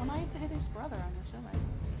 Well, now you have to hit his brother, I'm assuming.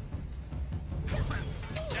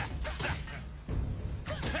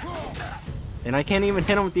 And I can't even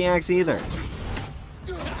hit him with the axe either.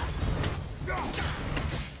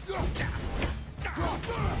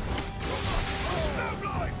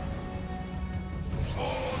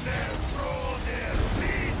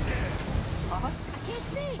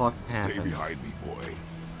 Fuck Stay happened? behind me, boy.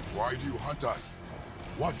 Why do you hunt us?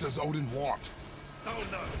 What does Odin want? Oh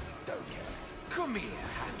no, don't care. Come here,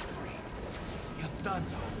 half-breed. You've done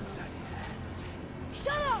all Daddy's hand.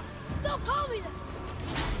 Shut up! Don't call me that!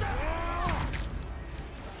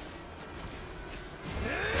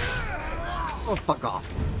 Oh, fuck off.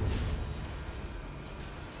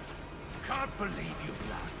 Can't believe you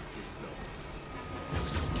lasted this long.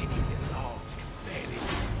 Those skinny little hogs can barely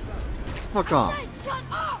move. Fuck off. Hey, shut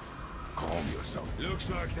up! Calm yourself. Looks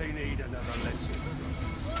like they need another lesson.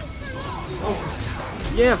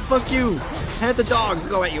 Yeah, fuck you. Had the dogs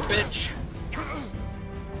go at you, bitch.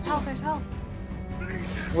 Health, there's health.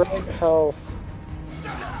 Right, health.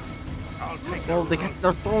 I'll take Well,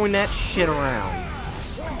 they're throwing that shit around.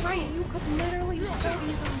 Right, you could literally so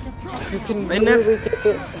easily get You can And that's- literally get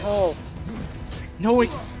the health. No,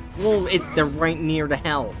 they're right near the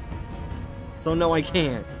health. So no, I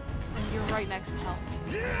can't. And you're right next to health.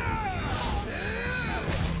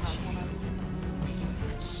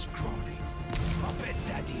 scrawny. I bet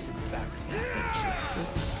Daddy's embarrassed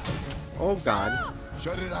after Oh god.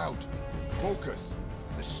 Shut it out. Focus.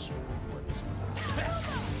 the small ones.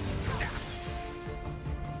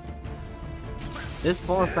 This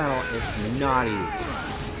boss battle is not easy.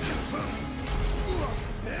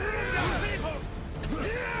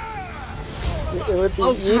 It would be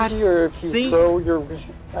Oh, God. easier if you See? throw your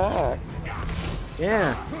axe.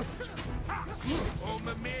 Yeah. Oh,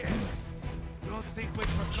 Mimir. Don't think we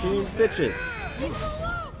Cheating bitches.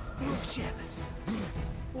 You're jealous.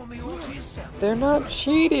 Want me all to yourself? They're not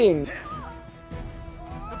cheating.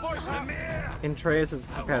 The voice, Mimir. Atreus is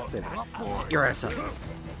capacitated. Your ass up.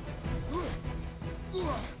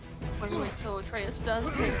 Wait, so Atreus does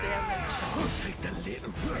take damage. I'll take the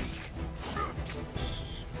little freak.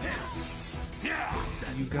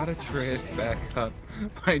 You gotta trace back up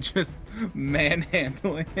by just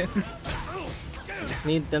manhandling him.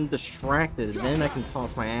 Need them distracted, and then I can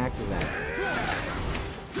toss my axes at them.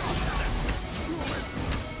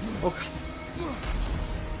 Okay.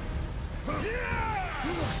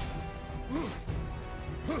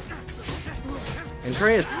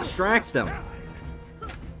 Atreus, distract them.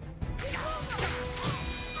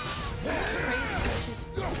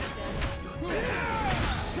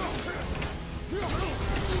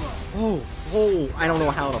 Oh, I don't know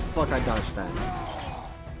how the fuck I dodged that.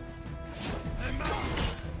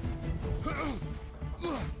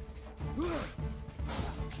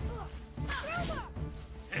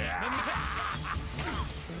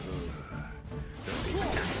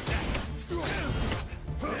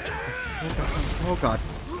 Oh god.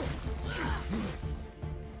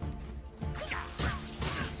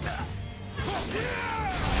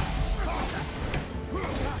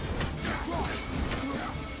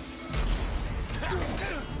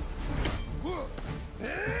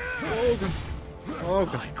 Oh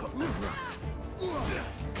god.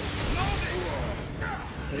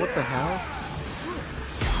 What the hell?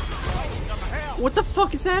 What the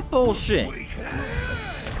fuck is that bullshit?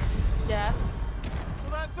 Yeah. So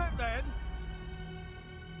that's it then.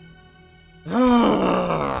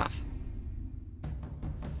 Oh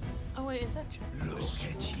wait, is that true?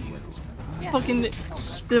 Yeah. Fucking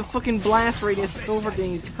the fucking blast radius over the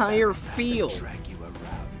entire field. Shut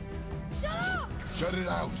it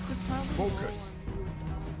out. Focus.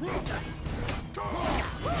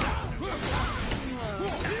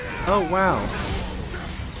 Oh wow.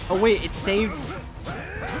 Oh wait, it saved.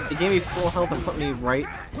 It gave me full health and put me right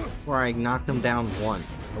where I knocked them down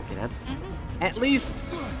once. Okay, that's at least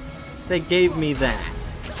they gave me that.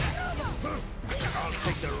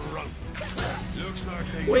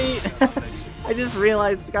 Wait, I just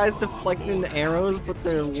realized the guy's deflecting the arrows, but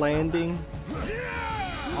they're landing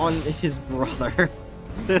on his brother.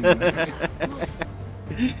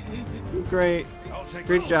 Great.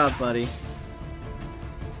 Good job, buddy.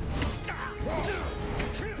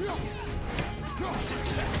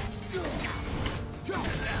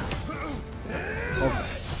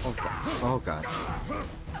 Oh god. Oh god.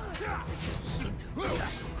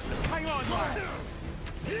 Hang on, lad.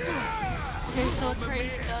 Okay, so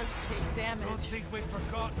Trace does take damage. Don't think we've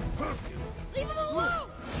forgotten. Leave him alone!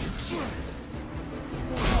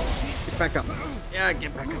 Get back up. Yeah,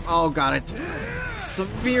 get back up. Oh, got it.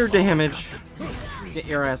 Severe damage. Get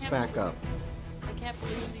your ass back up. I can't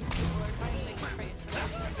believe these people are trying to make Trace.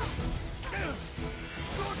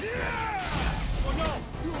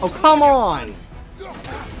 Oh, come on!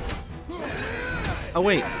 Oh,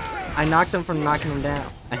 wait. I knocked him from knocking him down.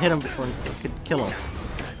 I hit him before I could kill him.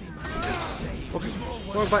 Okay.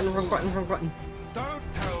 Wrong button, wrong button, wrong button. Don't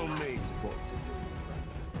tell me what to do.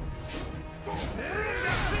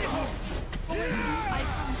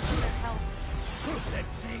 Icons for their health.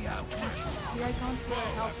 Let's see how The icons for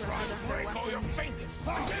their health represent their weapons.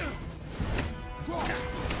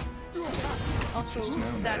 Also,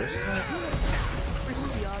 that is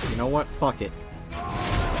crispy audio. You know what? Fuck it.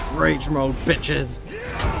 Rage mode, bitches.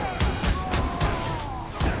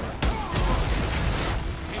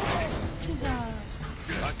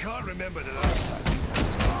 I can't remember the last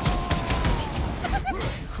time.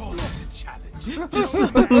 call this a challenge. Just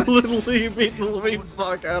literally beat the living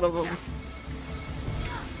fuck out of him.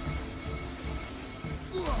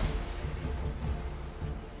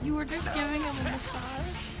 You were just giving him a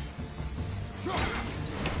massage?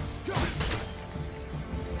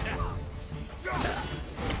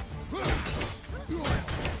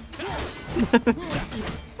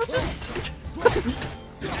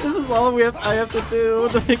 This is all I have to do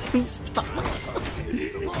to make him stop.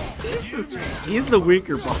 He's the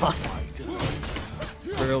weaker boss.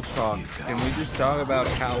 Real talk. Can we just talk about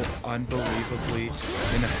how unbelievably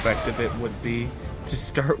ineffective it would be to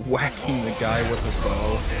start whacking the guy with a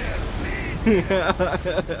bow?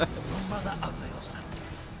 Mother ugly or something.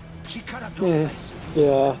 She cut up your face.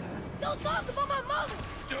 Yeah. Don't talk about my mother!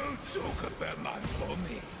 Don't talk about my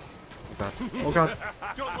mommy. Oh god.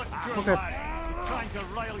 Don't listen to Okay. him, He's trying to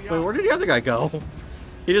rile you Wait, up. where did the other guy go?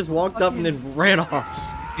 He just walked up and then ran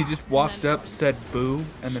off. He just walked up, said boo,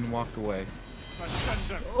 and then walked away.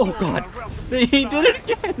 Oh god. He did it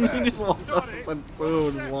again! He just walked up and said boo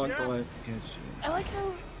and walked away. I like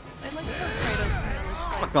how Kratos kind of looks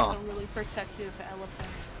Fuck like off. a really protective elephant.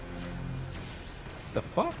 The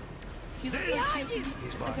fuck? He looks like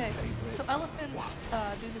okay, so elephants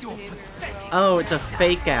do this behavior. Oh, it's a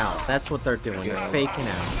fake out. That's what they're doing. They're faking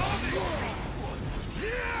out.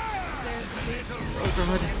 Oh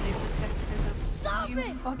god. Stop You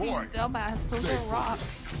it! fucking dumbass, those are rocks.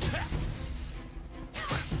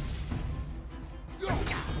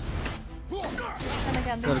 And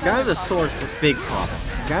again, So the guy with the sword's the big problem.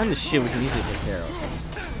 The guy in the shield we can easily take care of.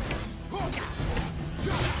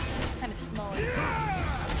 kind of smaller.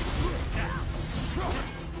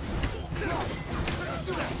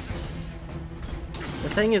 The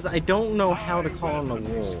thing is, I don't know how to call on the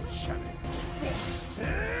wolves.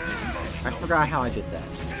 I forgot how I did that.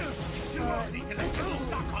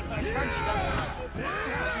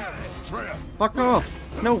 Fuck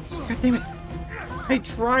off! No! God damn it! I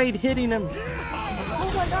tried hitting him!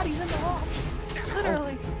 Oh my god, he's in the wall.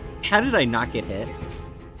 Literally. How did I not get hit?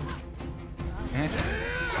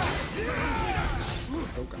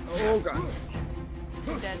 Oh god. Oh god.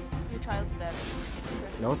 You're dead. Your child's dead.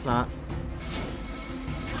 No, it's not.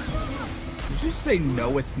 Did you say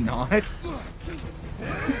no, it's not?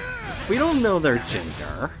 We don't know their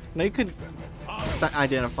gender. They could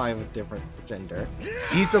identify with different gender.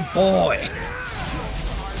 He's a boy!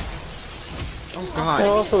 Oh god. And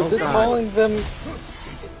also, Oh just god. calling them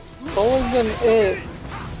it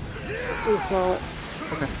is not.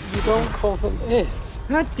 Okay. You don't call them it.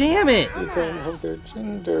 God damn it! You don't know their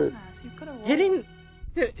gender. Hitting,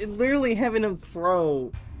 literally having him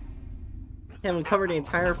throw Having covered the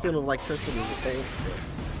entire field of electricity with bullshit.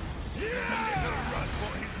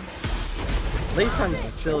 At least I'm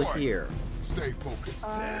still here. Stay focused.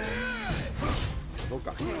 Oh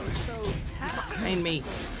god. Behind me.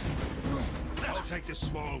 I'll take the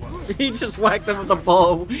small one. He just whacked him with the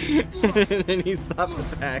bow, and then he stopped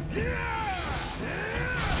attacking.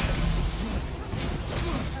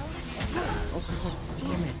 Oh god,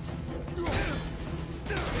 damn it.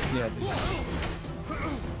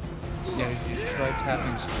 Yeah, did you try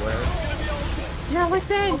tapping square? Yeah, like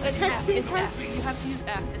that. Oh, it's Texting. F. It's F. You have to use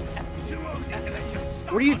F. It's F.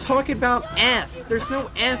 What are you talking about? F. There's no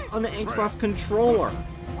F on the Xbox controller.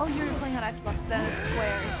 Oh, you're playing on Xbox. Then it's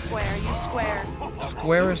square. It's square. Use square.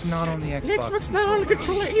 Square is not on the Xbox. The Xbox not on the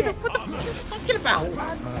controller either. What the fuck are you talking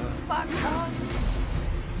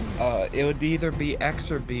about? It would either be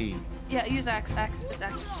X or B. Yeah, use X. X. It's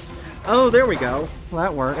X. Oh, there we go. Well,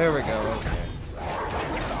 that works. There we go. Okay.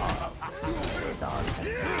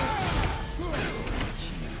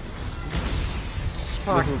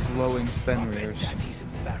 Little glowing Fenrir's.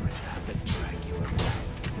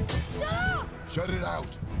 Shut it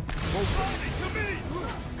out.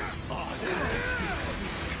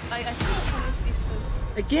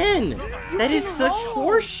 Again, that is such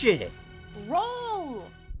horseshit. Roll.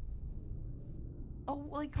 Oh,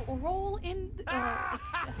 like roll in.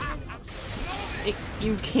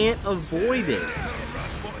 You can't avoid it.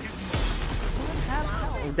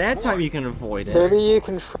 That time you can avoid it. Maybe you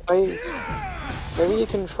can try. Maybe you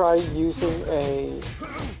can try using a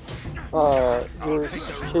your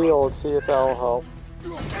shield. See if that'll help.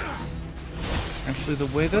 Actually, the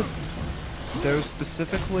way that there's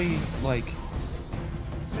specifically like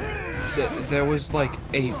there was like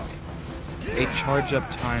a charge up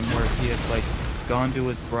time where he had like gone to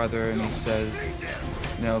his brother and he says,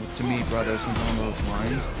 you know, to me, brother, something along those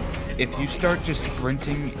lines. If you start just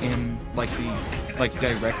sprinting in like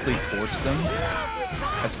directly towards them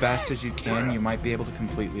as fast as you can, you might be able to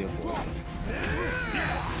completely avoid it.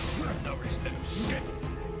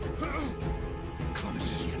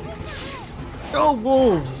 Go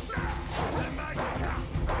wolves!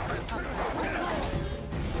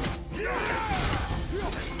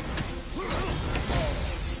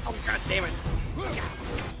 Oh god damn it!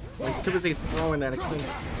 I was too busy throwing at a clean.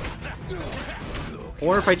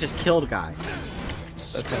 Or if I just killed a guy.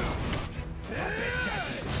 That's it.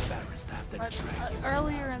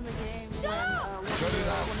 Earlier in the game,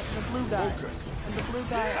 when the blue guy,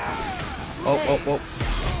 Oh.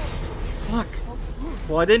 Fuck.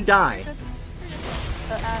 Well, I didn't die.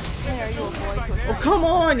 Hey, are you a boy? Oh, come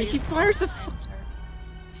on! He fires the.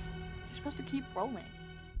 You're supposed to keep rolling.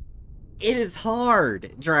 It is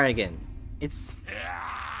hard, Dragon. It's.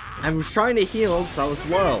 I was trying to heal because I was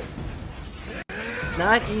low. It's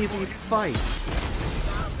not easy fight.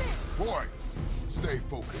 Boy, stay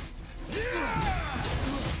focused.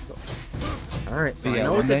 Alright, so Yeah, I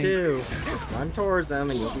know what to they- do. Just run towards them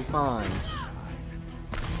and you'll be fine.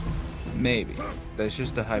 Maybe. That's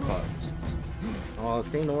just a hypothesis. Oh, it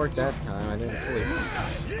seemed to work that time. I didn't fully.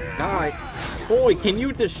 Die! Boy, can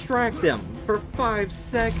you distract them for 5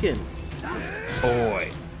 seconds?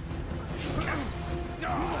 Boy.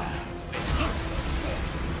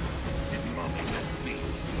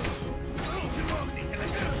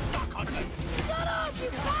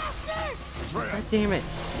 God damn it.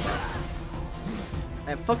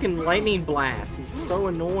 That fucking lightning blast is so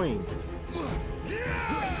annoying.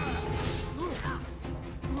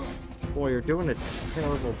 Boy, you're doing a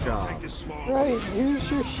terrible job. Right,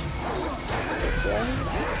 use your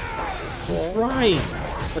I'm trying,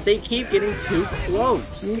 but they keep getting too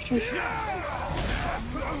close. use your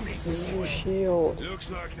shield. Looks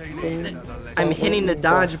like they need another I'm hitting the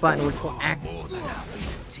dodge button, which will act.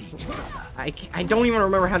 I don't even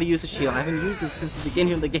remember how to use the shield. I haven't used it since the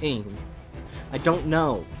beginning of the game. I don't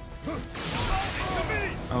know.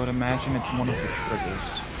 I would imagine it's one of the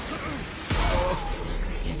triggers.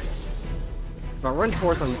 If I run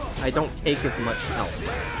towards them, I don't take as much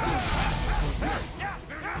health.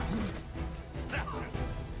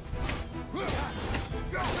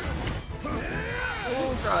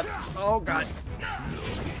 Oh god. Oh god.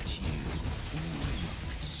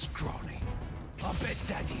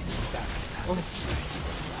 Oh.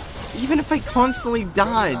 Even if I constantly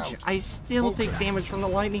dodge, I still take damage from the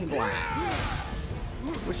lightning blast.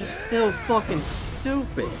 Which is still fucking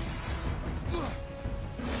stupid.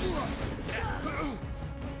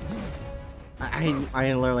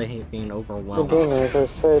 I literally hate being overwhelmed. Again, as I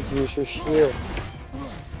said, use your shield.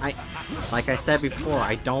 Like I said before,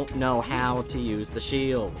 I don't know how to use the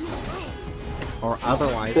shield. Or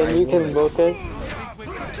otherwise Then I you would. can rotate.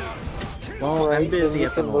 Well, Right, I'm busy then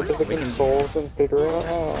at the you can look moment. at the controls and figure it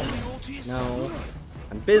out. No.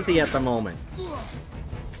 I'm busy at the moment.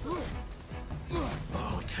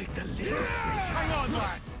 I'll take the lid free. Hang on,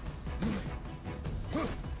 lad!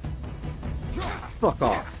 Fuck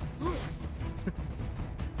off.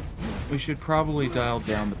 We should probably dial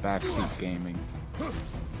down the backseat gaming.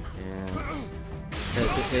 Yeah.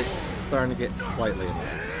 Because it's starting to get slightly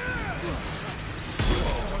annoying.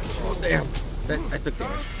 Oh, damn. I took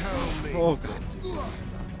damage. Oh, God.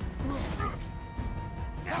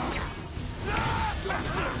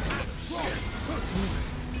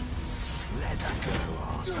 Let's go,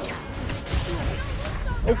 Arsenal.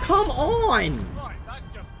 Oh, come on!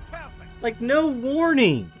 Like, no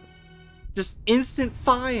warning! Just instant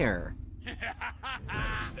fire!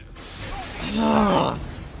 Ugh,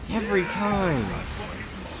 every time!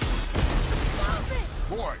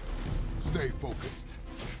 Boy, stay focused.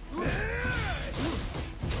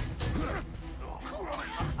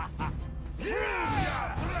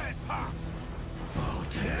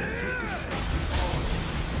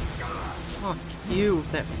 Fuck you,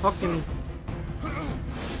 that fucking...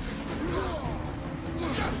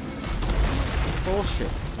 bullshit.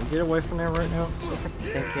 Can you get away from there right now?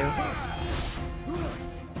 Thank you.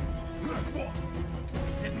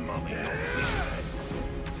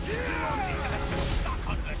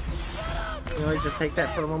 You know, just take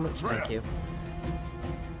that for a moment. Thank you.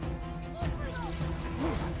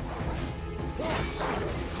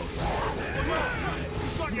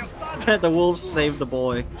 The wolves saved the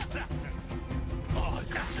boy.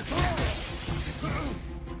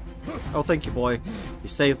 Oh, thank you, boy. You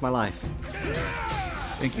saved my life.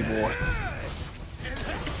 Thank you, boy.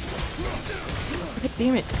 God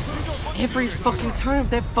damn it. Every fucking time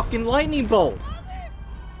that fucking lightning bolt.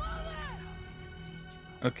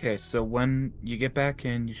 Okay, so when you get back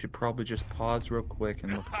in, you should probably just pause real quick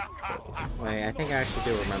and look at the controls. Wait, I think I actually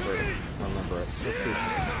do remember it. Let's see.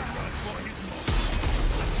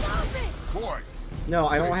 Boy, No,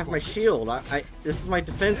 I don't have my shield. This is my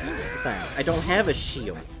defense thing. I don't have a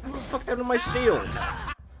shield. What the fuck happened to my shield?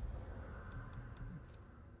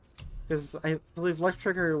 Because I believe left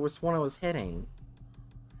trigger was one I was hitting.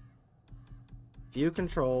 View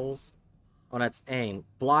controls. Oh, that's aim.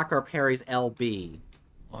 Block or parry's LB.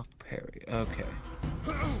 Block parry. Okay.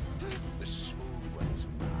 The smooth one's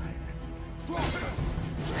mine.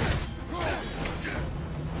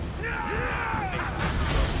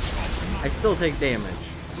 I still take damage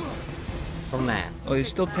from that. Well, you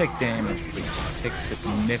still take damage, but you take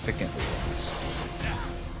significantly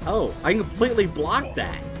less. Oh, I completely blocked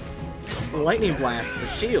that. The lightning blast, the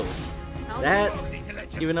shield. That's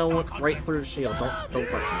even though it went right through the shield. Don't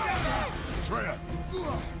question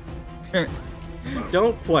it.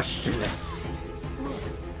 Don't question it.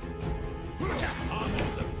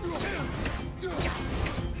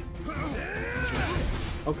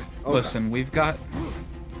 Okay. Listen, we've got...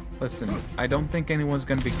 Listen, I don't think anyone's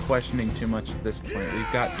going to be questioning too much at this point.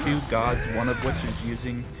 We've got two gods, one of which is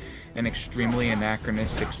using an extremely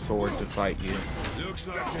anachronistic sword to fight you. Looks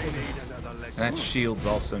like they need another lesson. And that shield's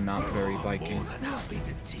also not very Viking. More than happy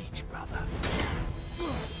to teach, brother.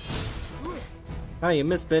 Oh, you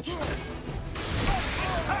missed, bitch.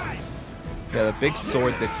 Yeah, the big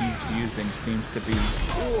sword that he's using seems to be...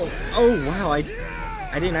 Oh, wow, I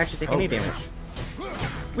didn't actually take any damage.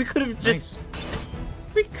 We could have just... Nice.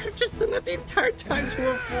 We could have just done that the entire time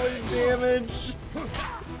to avoid damage.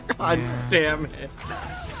 God damn it.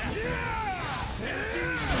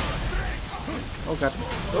 Oh god.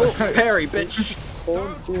 Oh, parry, bitch.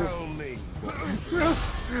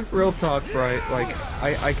 Real talk, right? Like,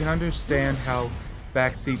 I can understand how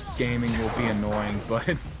backseat gaming will be annoying,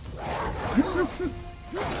 but...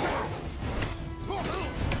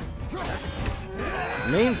 The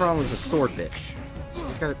main problem is the sword, bitch.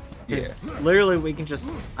 Just gotta... Literally, we can just...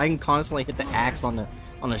 I can constantly hit the axe on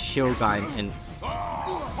the shield guy and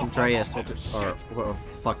Andreas, or what the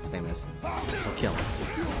fuck his name is. I'll kill him.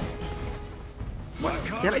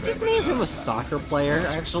 What? Did I just name him a soccer player,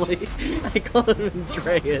 actually? I called him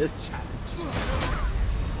Andreas.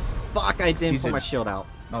 Fuck, I didn't pull my shield out.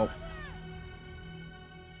 Oh.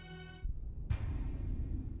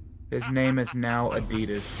 His name is now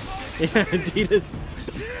Adidas. Yeah, Adidas.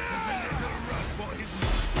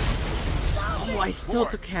 Oh, I still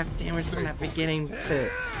took half damage from that beginning pit.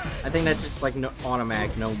 I think that's just like no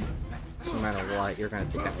automatic, no matter what, you're gonna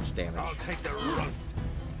take that much damage. I'll take the runt.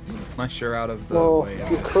 Unless you're out of the Well, way.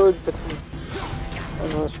 you could, but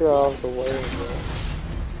unless you're out of the way of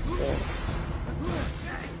it. Yeah.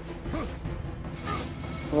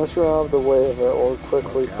 Unless you're out of the way of it, or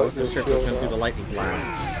quickly I put wasn't your sure if it was shield gonna do the out. lightning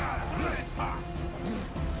blast.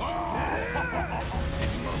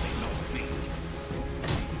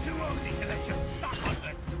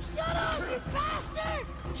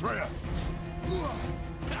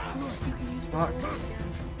 Fuck.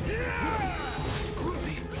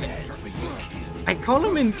 I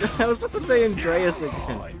called him I was about to say Andreas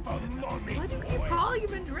again. Why do you keep calling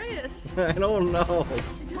him Andreas? I don't know.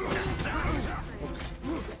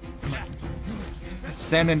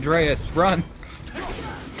 San Andreas, run!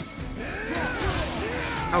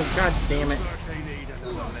 Oh god damn it.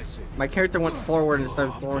 My character went forward instead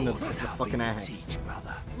of throwing the fucking axe.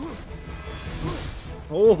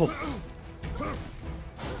 Oh.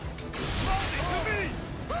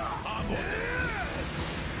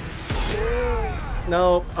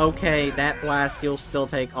 No, okay, that blast you'll still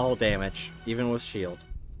take all damage, even with shield.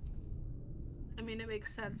 I mean, it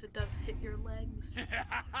makes sense. It does hit your legs.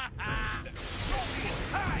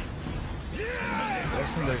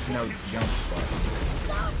 Listen, there's no jump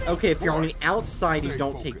button. Okay, if you're on the outside, you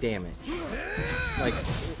don't take damage.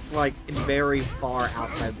 Like very far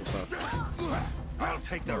outside the circle. I'll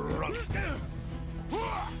take the run.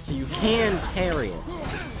 So you can parry it.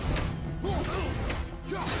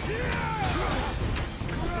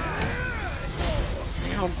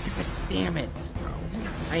 Oh, god damn it.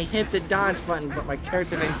 I hit the dodge button, but my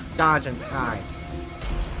character didn't dodge in time.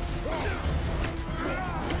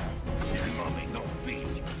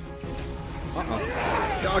 Uh-oh.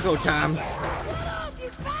 Doggo time.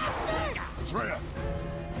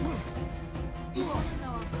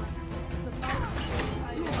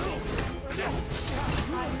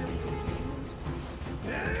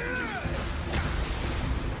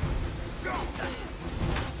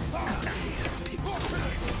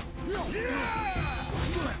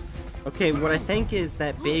 Okay, what I think is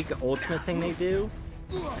that big ultimate thing they do,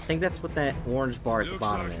 I think that's what that orange bar at the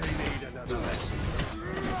bottom is.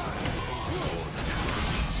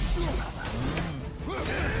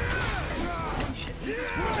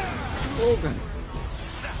 Oh god.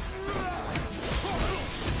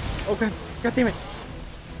 Oh god, god damn it.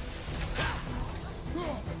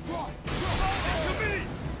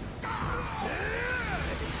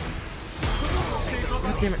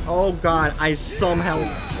 God damn it. Oh god, I somehow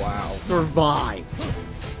survived.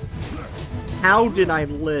 How did I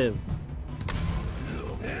live?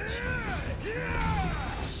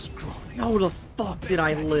 How the fuck did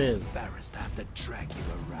I live? Embarrassed to have to drag you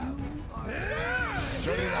around.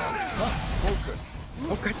 Focus.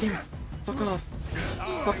 Oh god damn it. Fuck off.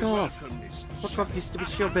 Fuck off. Fuck off, you stupid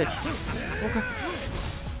shield bitch. Oh god.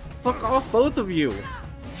 Fuck off, both of you.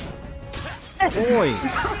 Boy.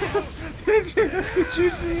 Did you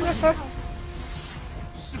see that?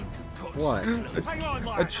 What?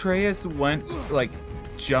 Atreus went, like,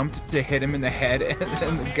 jumped to hit him in the head, and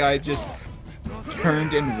then the guy just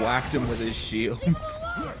turned and whacked him with his shield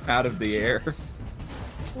out of the air.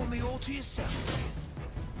 Want me all to yourself?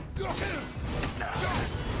 Let's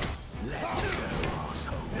go,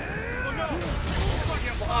 asshole.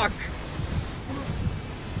 Fuck.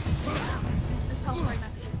 Just help right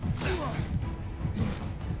next to you.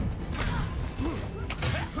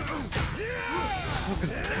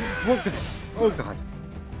 Oh god. Oh god.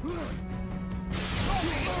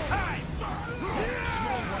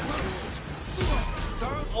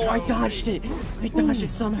 Oh, I dodged it. I dodged it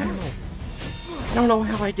somehow. I don't know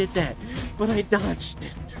how I did that, but I dodged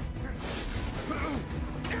it.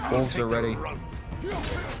 Wolves are ready.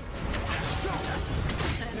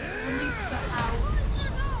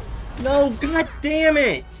 No, god damn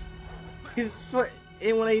it!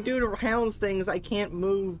 And when I do the hounds things, I can't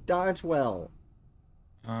move dodge well.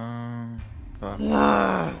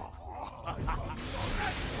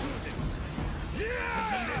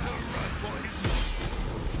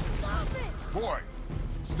 Boy,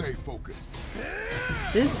 stay focused.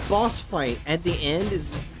 This boss fight at the end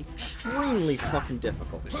is extremely fucking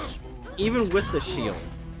difficult. Even with the shield.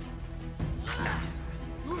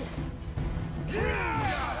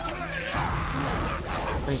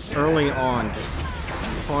 I think early on, just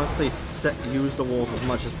constantly use the walls as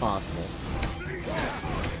much as possible.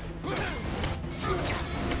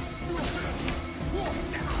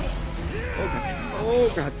 Oh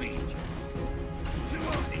god.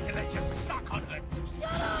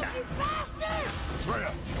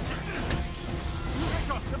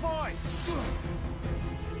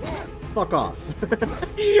 Fuck off.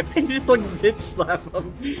 I just like bitch slap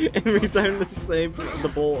him every time they save the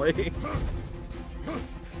boy.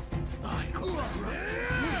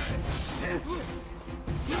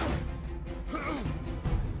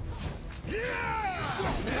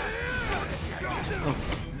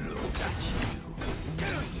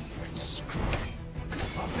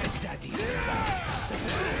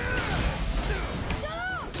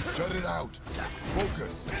 Shut it out.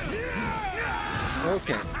 Focus.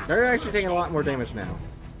 Okay, they're actually taking a lot more damage now.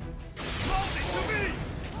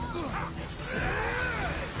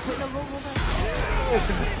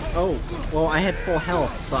 Oh, well, I had full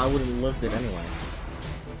health, so I would have lived it anyway.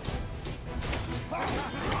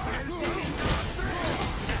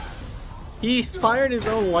 He fired his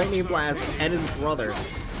own lightning blast at his brother.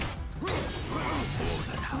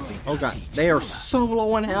 Oh god, they are so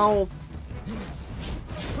low on health.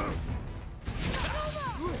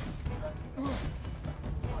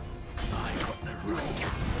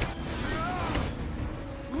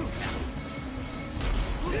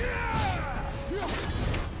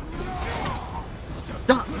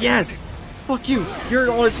 Yes! Fuck you! You're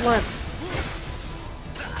all that's left!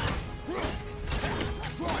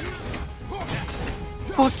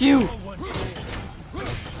 Fuck you!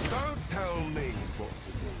 Don't tell me what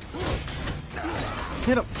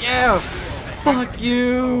Hit him! Yeah! Fuck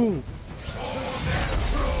you!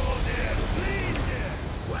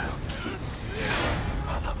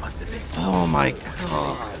 Oh my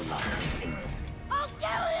god! I'll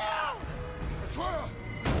kill you!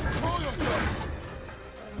 Control yourself!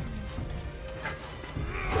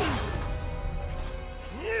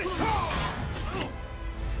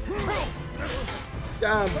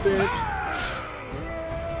 God, bitch!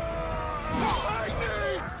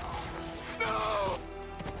 No!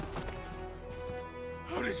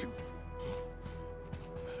 How did you?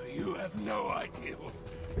 You have no idea.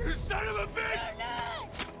 You son of a bitch!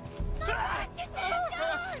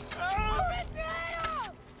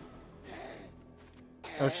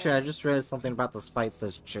 Oh shit, I just read something about this fight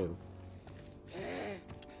says chew.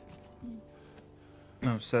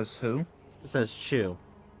 No, it says who? It says chew.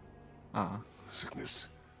 Ah. Sickness.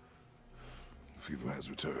 Fever has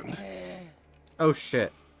returned. Oh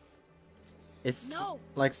shit. It's No.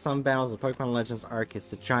 like some battles of Pokemon Legends Arc, it's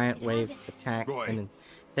the giant wave attack Roy. and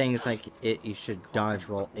things like it you should dodge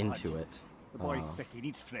roll into it. The boy's sick, he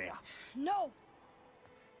needs Freya. No.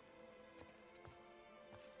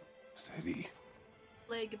 Steady.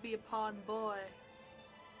 Leg be upon boy.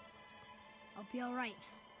 I'll be alright.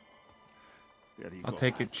 There you I'll go,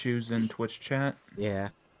 take lad. it. Choose in Twitch chat. Yeah.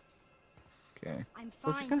 Okay. I'm fine.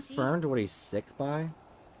 Was it confirmed what he's sick by?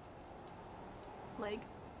 Leg.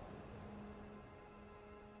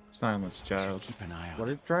 Silence, child. Keep an eye on What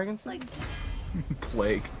did Dragon say? Leg.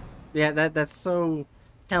 Plague. Yeah, that's so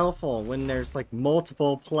helpful when there's like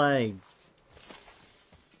multiple plagues.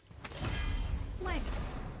 Leg.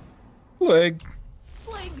 Plague.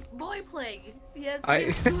 Plague. Boy plague. Yes. I-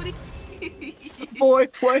 yes, booty. Boy,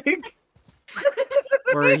 plague.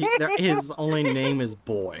 Where his only name is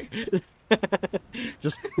Boy.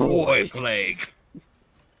 Just Boy, plague.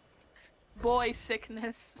 Boy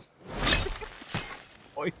sickness.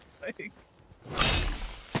 Boy, plague.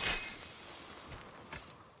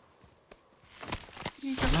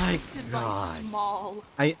 He's My afflicted by God. small.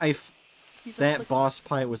 He's That afflicted- boss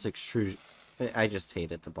fight was extrude. I just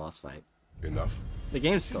hated the boss fight. Enough. The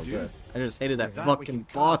game's still good. I just hated that With we fucking can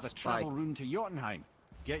carve boss the fight. travel rune to Jotunheim.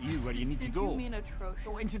 Get you where you need to Did go. you mean atrocious?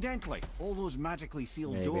 Oh, incidentally, all those magically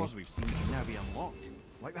sealed Maybe. doors we've seen can now be unlocked.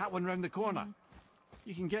 Like that one round the corner.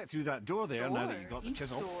 You can get through that door there now that you got the Each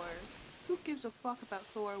chisel. door. Who gives a fuck about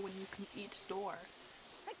Thor when you can eat door?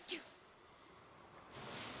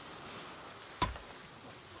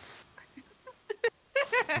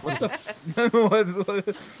 What the?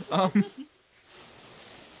 what,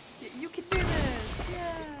 You can do this!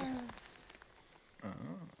 Yeah!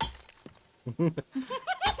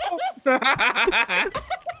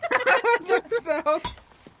 That sound.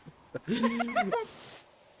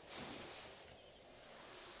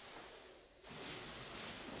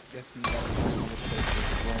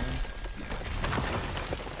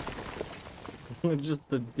 Just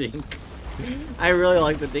the dink. I really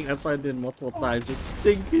like the dink. That's why I did multiple times. Just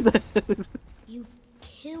dink. You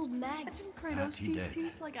killed Mag, Kratos, he did.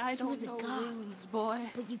 he's like, I She was don't a know god. runes, boy.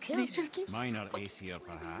 but you And killed he her. just keeps Mine are fucking Aesir, swinging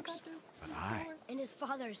perhaps, goddamn but I, And his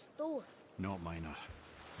father's Thor. not minor.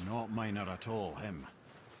 Not minor at all, him.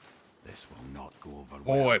 This will not go over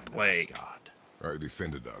Boy, well in plague. Asgard. I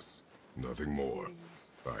defended us. Nothing more.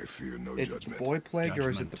 I fear no It's judgment. boy plague or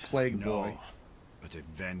is it the Judgment, plague no. boy? But if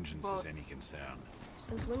vengeance Both. is any concern,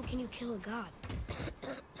 Since when can you kill a god?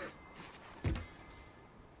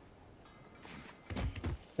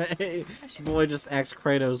 Boy just asked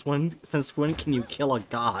Kratos, since when can you kill a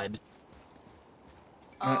god?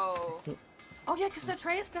 Oh. Oh yeah, because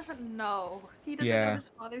Atreus doesn't know. He doesn't Yeah. know his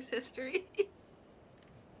father's history.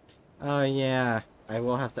 Oh yeah, I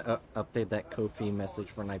will have to update that Ko-fi message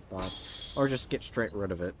for Nightbot, or just get straight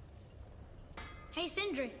rid of it. Hey,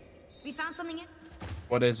 Sindri, we found something in.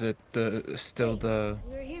 What is it? Still the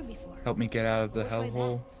We were here before. help me get out of the Which way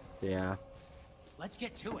hellhole? Yeah. Let's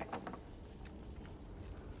get to it.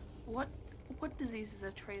 What disease is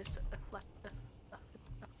Atreus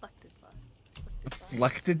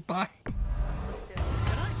afflicted by? Can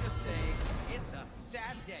I just say, it's a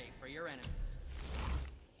sad day for your enemies.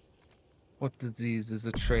 What disease is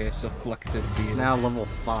Atreus afflicted be? Now level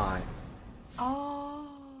 5. Oh.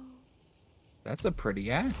 That's a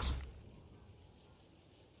pretty axe.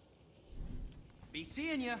 Be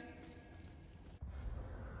seeing ya.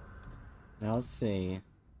 Now let's see.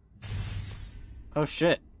 Oh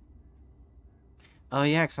shit. Oh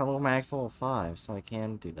yeah, because I leveled my axe level 5, so I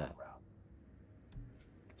can do that.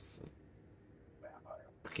 Let's see.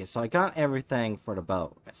 Okay, so I got everything for the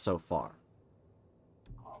bow so far.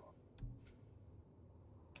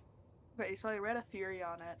 Okay, so I read a theory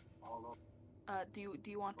on it. Do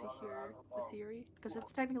you want to hear the theory? Because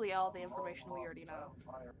it's technically all the information we already know.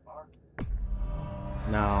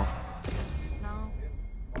 No. No?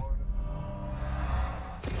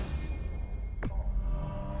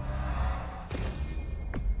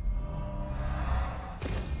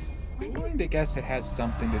 I'm going to guess it has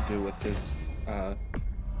something to do with this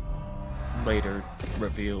later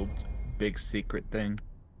revealed big secret thing.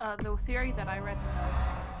 The theory that I read in the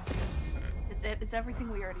notes, it's everything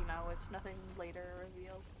we already know. It's nothing later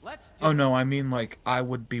revealed. Oh no, I mean like I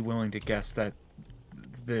would be willing to guess that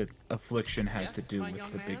the affliction has to do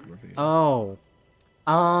with the big reveal. Oh.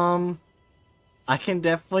 I can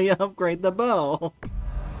definitely upgrade the bow.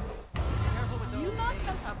 You not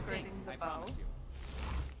done upgrading the bow.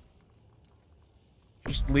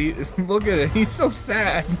 Just leave. Look at it. He's so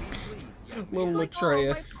sad. Little Like,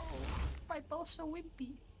 Atreus. oh, my bow's so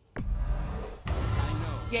wimpy.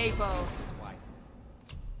 Gay bow.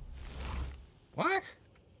 What?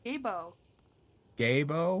 Gay bow. Gay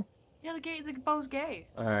bow? Yeah, the bow's gay.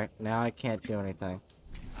 Alright, now I can't do anything.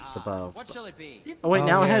 The bow. What shall it be? Oh wait,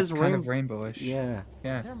 now it yeah, has it's kind of rainbowish. Yeah.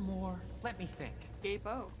 Yeah. Is there more? Let me think. Gay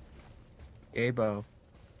bow. Gay bow.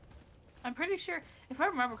 I'm pretty sure, if I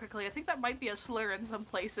remember correctly, I think that might be a slur in some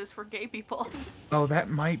places for gay people. Oh, that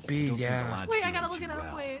might be. Yeah. Wait, I gotta look it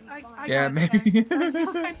up. Wait, I Yeah, gotta maybe.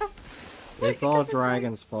 check. It's all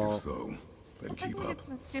Dragon's fault. So, then I keep think up. it's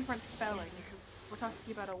a different spelling because we're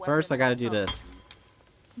talking about a weapon. First, I gotta do this.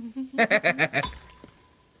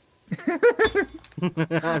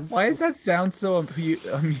 Why does that sound so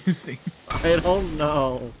amusing? I don't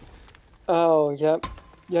know. Oh, yep.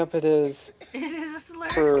 Yep, it is. It is a slur.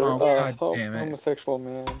 For Oh, God damn it. homosexual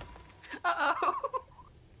man. Uh-oh.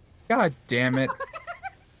 God damn it.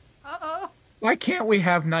 Uh-oh. Why can't we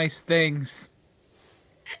have nice things?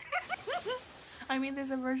 I mean,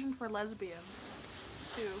 there's a version for lesbians,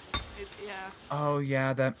 too. Yeah. Oh,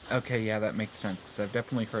 yeah, that... Okay, yeah, that makes sense, because I've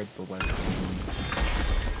definitely heard the lesbian.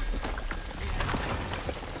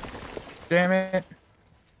 Damn it.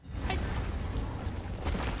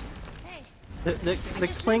 The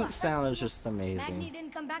clink sound is just Magni amazing.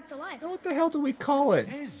 didn't come back to life. What the hell do we call it?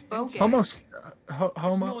 Bogey. Homo...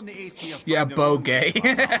 Yeah, bogey.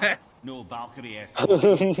 No Valkyrie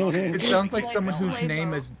It sounds like someone whose Slay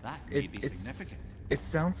name bow. is... That may be significant. It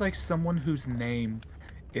sounds like someone whose name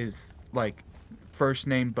is, like, first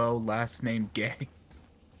name Bo, last name Gay.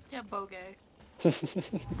 Yeah, bogey.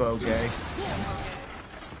 Bo Gay. Yeah, bogey.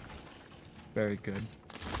 Very good.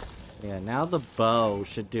 Yeah, now the bow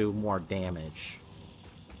should do more damage.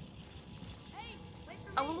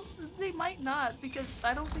 Oh, well, they might not, because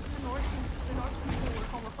I don't think the Norse people were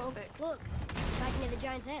homophobic. Look, back near the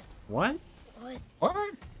giant's hand. What? What? What?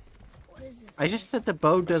 What is this? I just said the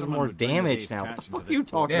bow does Someone more would bring the damage day's now. catch What the into fuck are this you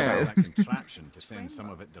talking Yeah. about? That contraption to send some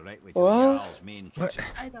of it directly to the What? Jarl's main kitchen.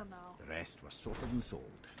 I don't know. The rest was sorted and sold.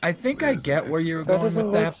 I think I get where you were That going doesn't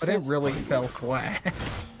with that, make but it sense. really fell flat.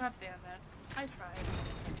 God damn it. I tried.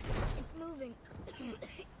 It's moving.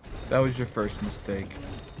 That was your first mistake.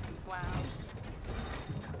 Wow.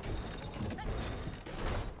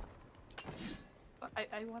 But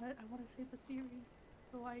I wanna say the theory.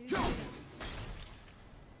 So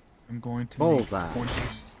I'm going to Bullseye. make 20...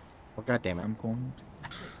 Oh god damn it. I'm going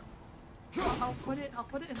I'll put it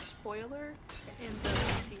in spoiler in the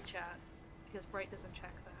PC chat because Bright doesn't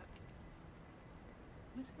check that.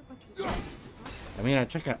 Why is there a bunch of I mean, I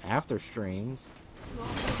check out after streams.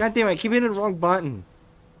 God damn it, I keep hitting the wrong button.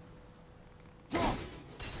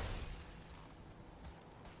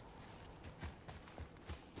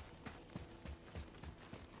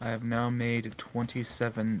 I have now made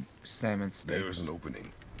 27 salmon steaks. There's an opening.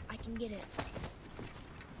 I can get it.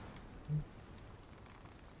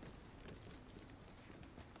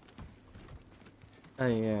 Oh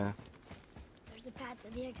yeah. There's a path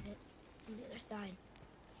to the exit on the other side.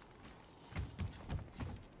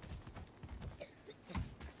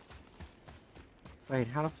 Wait,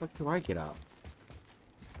 how the fuck do I get out?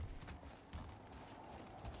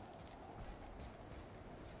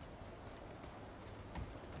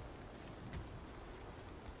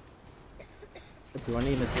 Do I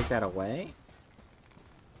need to take that away?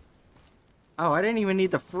 Oh, I didn't even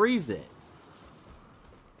need to freeze it.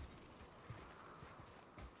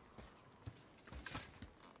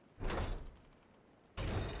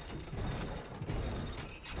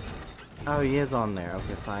 Oh, he is on there.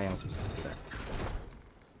 Okay, so I am supposed to do that.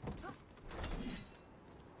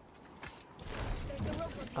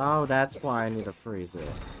 Oh, that's why I need to freeze it.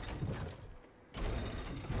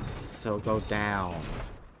 So go down.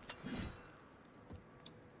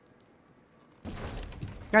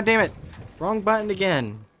 God damn it! Wrong button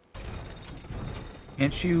again.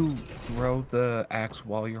 Can't you throw the axe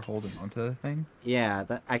while you're holding onto the thing? Yeah,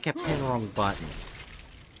 I kept hitting the wrong button.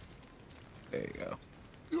 There you go.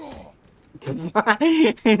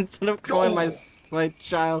 Instead of calling my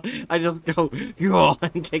child, I just go yo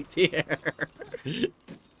and kick the air.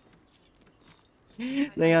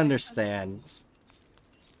 They understand.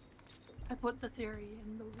 I put the theory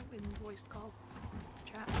in the voice call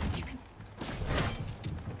chat.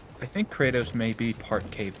 I think Kratos may be part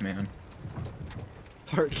caveman.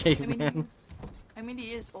 Part caveman. I mean,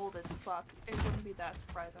 he is old as fuck. It wouldn't be that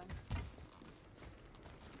surprising.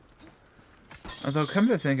 Although, come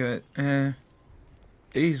to think of it, if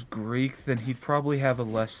he's Greek, then he'd probably have a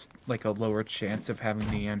lower chance of having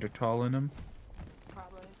Neanderthal in him.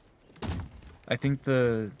 Probably. I think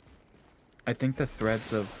the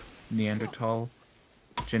threads of Neanderthal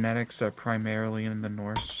genetics are primarily in the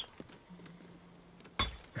Norse.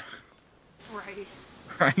 Right.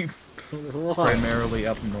 Right. Primarily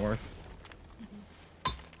up north.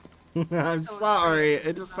 I'm sorry.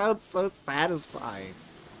 It just sounds so satisfying.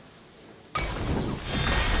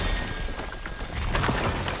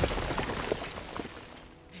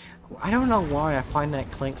 I don't know why I find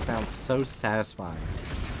that clink sound so satisfying.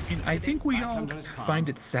 And I think we all find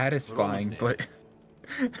it satisfying, but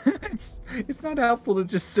it's not helpful to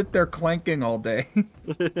just sit there clanking all day.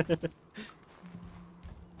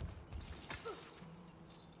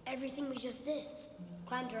 Everything we just did.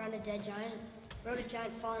 Climbed around a dead giant, rode a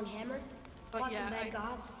giant falling hammer, fought some bad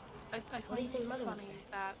gods. What do you think Mother would say?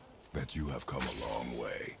 Bet you have come a long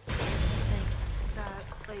way. Thanks. That,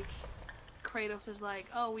 like, Kratos is like,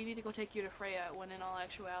 oh, we need to go take you to Freya, when in all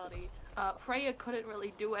actuality, Freya couldn't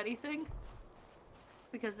really do anything.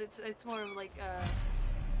 Because it's more of like,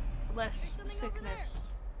 less sickness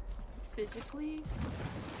physically.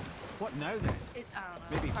 What now then? I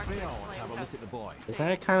don't know. Maybe Freya will have a look at the boys. Is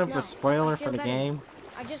that kind of a spoiler for the game?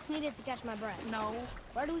 I just needed to catch my breath. No.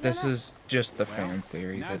 Where do we This go now? is just the fan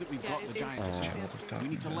theory. Now that we've got the giant's chip, we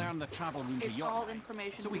need to learn the travel room to Jotunheim,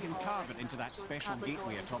 so we can carve it into that special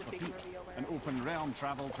gateway atop the peak, and open realm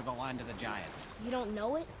travel to the land of the giants. You don't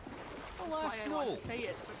know it? Alas, no.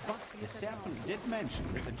 But the serpent did mention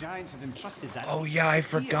that the giants had entrusted that. Oh yeah, I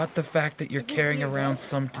forgot the fact that you're carrying around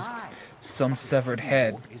some severed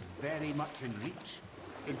head. Is very much in reach.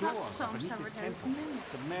 Not some severed head.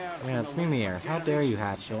 Yeah, it's Mimir. How dare you,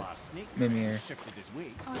 Hatchet? Mimir.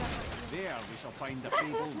 There we shall find the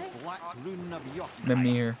fabled black rune of Jotunheim.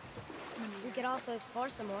 Mimir. We could also explore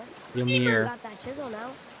some more. Ymir. We got that chisel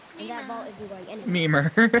now, and that vault isn't going anywhere.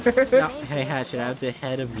 Mimir. No, hey, Hatchet, I have the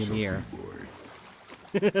head of Ymir.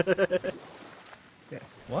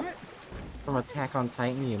 What? From Attack on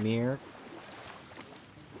Titan, Ymir.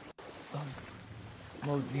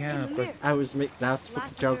 Well, yeah, but that's the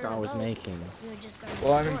joke I was making.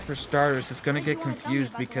 well, I mean, for starters, it's gonna get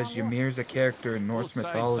confused because Ymir's a character in Norse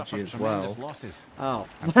mythology as well. Oh.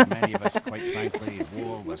 Many of us, quite frankly,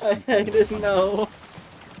 war was I didn't know.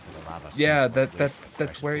 Yeah, that's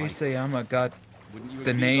where Isayama got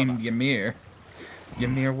the name Ymir.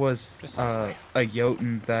 Ymir was a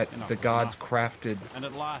Jotun that the gods crafted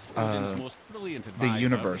the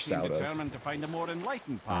universe out of. Determined to find a more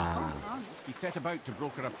enlightened path. He set about to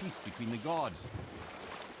broker a peace between the gods.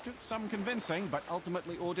 Took some convincing, but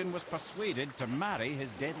ultimately Odin was persuaded to marry his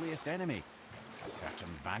deadliest enemy, a certain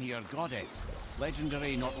Vanir goddess,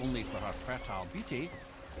 legendary not only for her fertile beauty,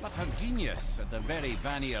 but her genius at the very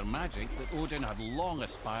Vanir magic that Odin had long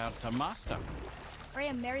aspired to master.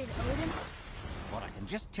 Freya married Odin? But I can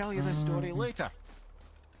just tell you the story later.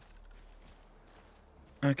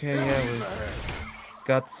 Okay, yeah, we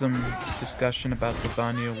got some discussion about the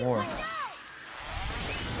Vanir War.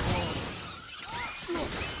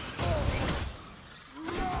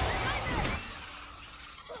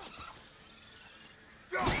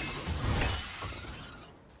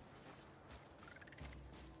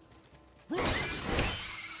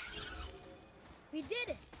 We did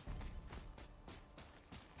it!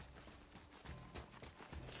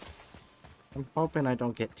 I'm hoping I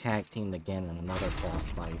don't get tag teamed again in another boss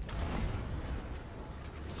fight.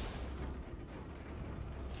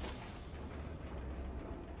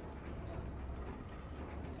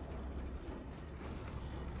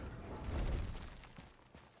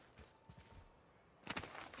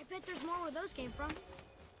 bet there's more where those came from.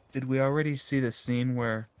 Did we already see the scene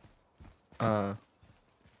where,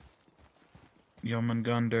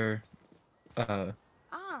 Jormungandr,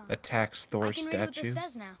 attacks Thor's I can statue? read what this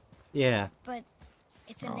says now. Yeah. But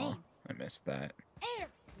it's a name. I missed that. Air.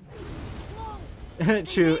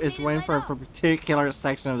 Chu is waiting for a particular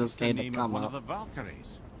section of this game to Name of come one up. of the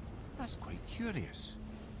Valkyries. That's quite curious.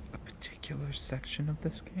 A particular section of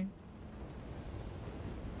this game?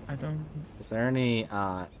 I don't... Is there any,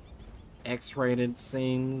 X-rated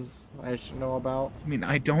scenes I should know about? I mean,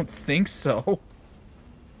 I don't think so.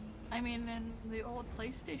 I mean, in the old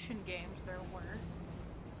PlayStation games, there were.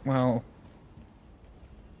 Well...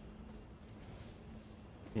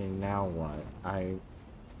 Okay, now what?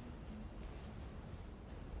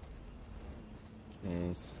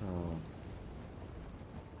 Okay, so...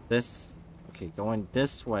 This... Okay, going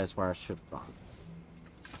this way is where I should have gone.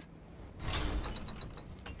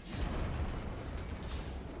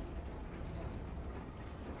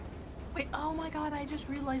 Wait, oh my god, I just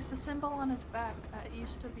realized the symbol on his back that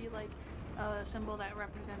used to be like a symbol that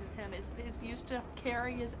represented him is used to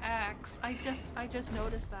carry his axe. I just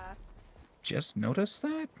noticed that. Just noticed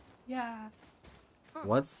that? Yeah.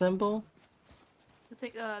 What symbol?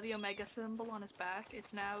 The Omega symbol on his back,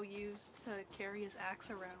 it's now used to carry his axe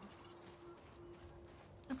around.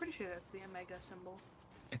 I'm pretty sure that's the Omega symbol.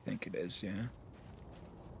 I think it is, yeah.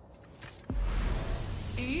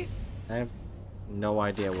 E? I have no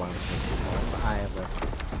idea what I'm supposed to do, but I have an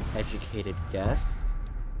educated guess.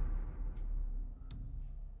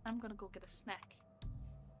 I'm gonna go get a snack.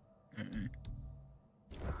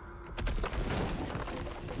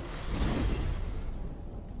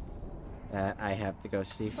 I have to go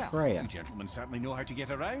see Well, Freya. you gentlemen certainly know how to get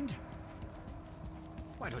around.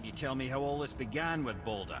 Why don't you tell me how all this began with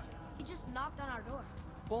Baldur? He just knocked on our door.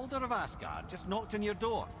 Baldur of Asgard just knocked on your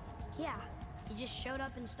door. Yeah, he just showed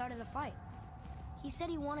up and started a fight. He said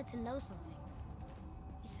he wanted to know something.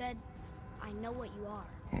 He said, I know what you are.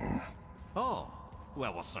 Oh,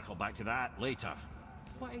 well, we'll circle back to that later.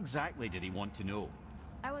 What exactly did he want to know?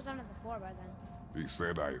 I was under the floor by then. He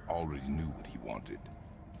said I already knew what he wanted.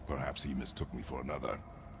 Perhaps he mistook me for another.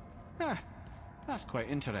 Huh, that's quite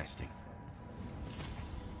interesting.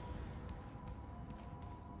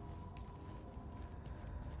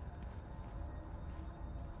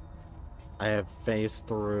 I have phased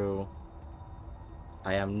through.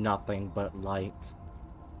 I am nothing but light.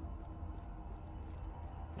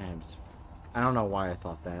 And I don't know why I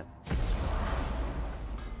thought that.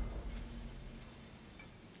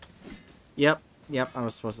 Yep, I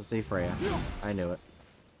was supposed to see Freya. I knew it.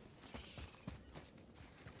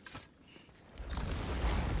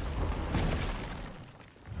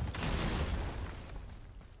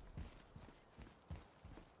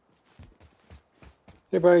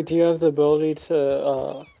 Hey, Brian, do you have the ability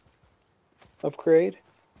to upgrade?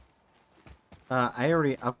 I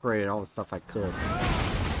already upgraded all the stuff I could.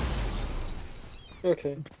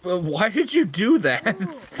 Okay. But why did you do that?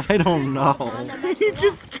 I don't know. He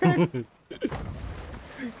just turned...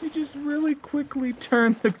 He just really quickly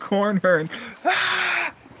turned the corner and...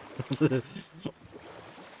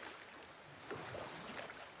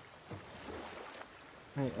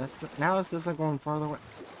 Wait, now this isn't going farther away.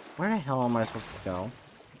 Where the hell am I supposed to go?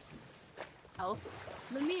 Help?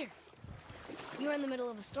 Lemire, you were in the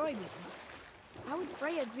middle of a story before. How would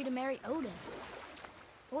Freya agree to marry Odin?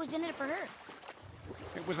 What was in it for her?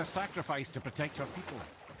 It was a sacrifice to protect her people.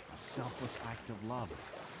 A selfless act of love.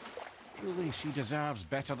 Truly, she deserves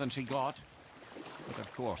better than she got. But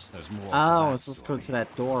of course, there's more to Oh, that let's just go story. to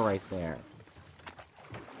that door right there.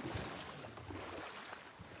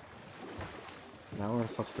 Now where the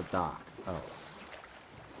fuck's the dock? Oh.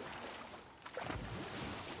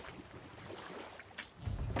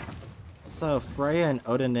 So Freya and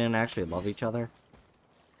Odin didn't actually love each other?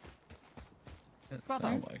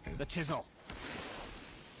 Brother, the chisel.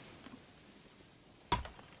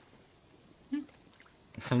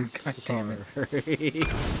 I'm sorry.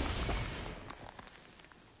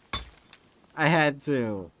 I had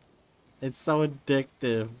to. It's so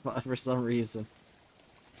addictive for some reason.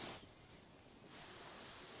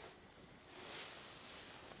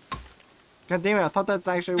 God damn it, I thought that's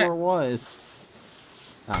actually where it was.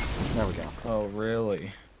 Ah, there we go. Oh,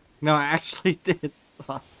 really? No, I actually did.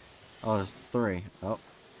 Oh, there's 3. Oh.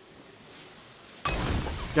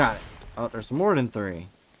 Got it. Oh, there's more than 3.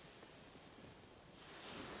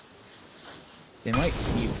 They might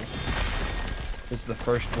heal. This is the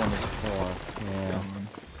first one is 4. Yeah.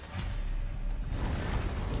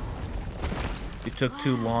 You took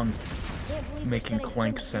too long making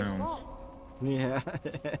clank sounds. Yeah.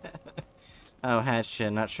 Oh,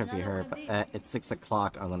 Hatchet, not sure if you heard, but at 6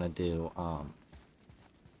 o'clock I'm gonna do,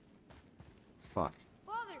 fuck.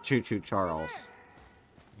 Choo Choo Charles.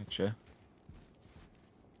 Gotcha.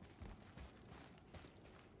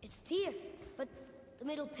 It's Tyr, but the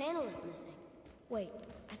middle panel is missing. Wait,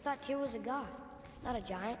 I thought Tyr was a god, not a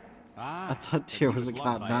giant. Ah, I thought Tyr was a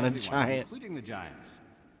god, not a giant. Including the giants.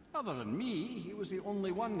 Other than me, he was the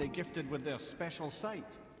only one they gifted with their special sight.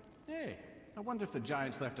 Hey, I wonder if the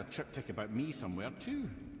giants left a triptych about me somewhere too.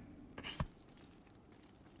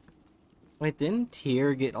 Wait, didn't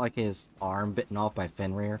Tyr get like his arm bitten off by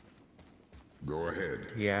Fenrir? Go ahead.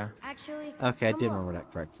 Yeah. Actually, Okay, I come did on. remember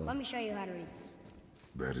that correctly. Let me show you how to read this.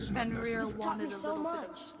 That is not Fenrir necessary. You taught me wanted a so little bit of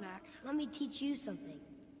much. a snack. Let me teach you something.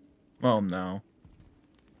 Oh no.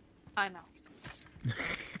 I know.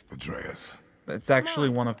 Atreus. That's actually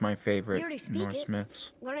on. one of my You favorite already speak Norse it.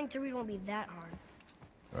 myths. Learning to read won't be that hard.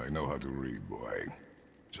 I know how to read, boy.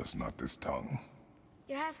 Just not this tongue.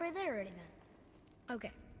 You're halfway there already then.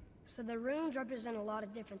 Okay, so the runes represent a lot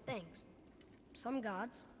of different things. Some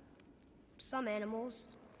gods, some animals.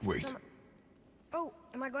 Wait, Some... Oh,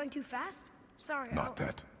 am I going too fast? Sorry. not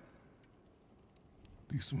that.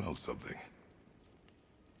 Do you smell something?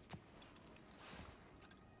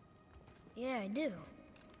 Yeah, I do.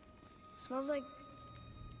 Smells like...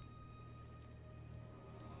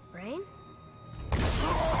 rain?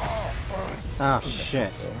 Oh,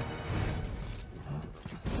 shit.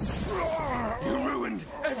 You ruined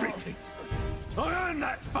everything. I earned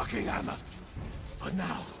that fucking hammer. But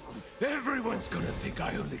now, everyone's gonna think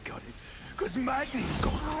I only got it because Magni's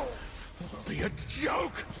gone. It'll be a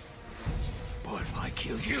joke. But if I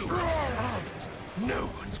kill you, no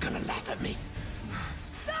one's gonna laugh at me.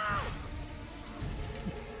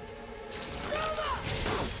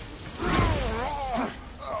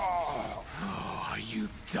 Oh, are you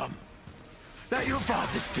dumb? That your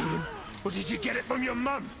father's doing? Or did you get it from your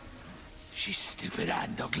mum? She's stupid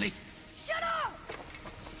and ugly. Shut up!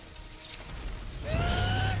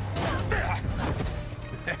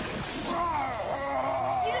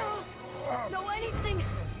 You don't know anything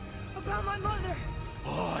about my mother.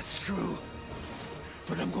 Oh, it's true.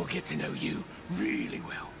 But I'm gonna get to know you really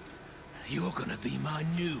well. You're gonna be my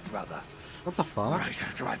new brother. What the fuck? Right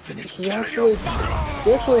after I finish He killing your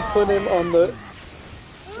actually, put him on the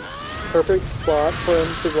perfect spot for him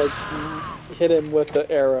to like hit him with the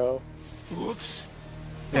arrow. Whoops.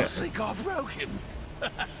 Yeah. I think I broke him.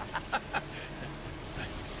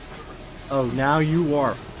 Oh, now you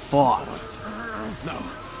are fucked. No.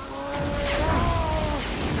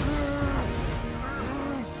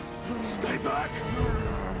 Stay back.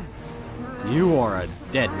 You are a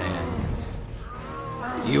dead man.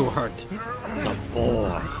 You hurt the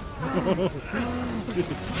boy.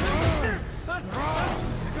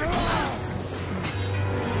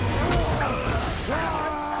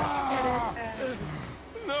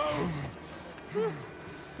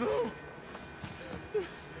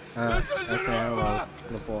 Okay, hello,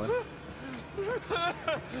 the boy.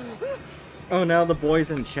 Oh, now the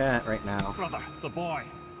boy's in chat right now. Brother, the boy.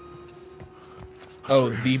 Oh,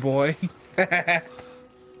 the boy?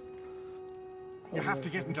 You have to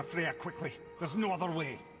get into Freya quickly. There's no other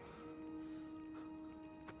way.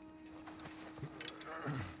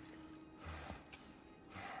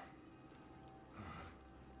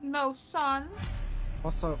 No, son.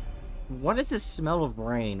 Also, what is this smell of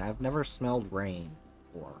rain? I've never smelled rain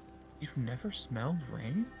before. You've never smelled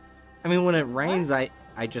rain? I mean, when it rains, I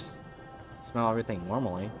just smell everything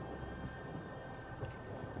normally.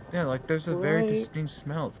 Yeah, like there's a very Right. distinct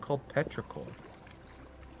smell. It's called petrichor.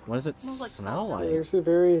 What does it Smells like smell like? There's a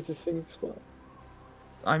very distinct smell.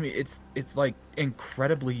 I mean, it's like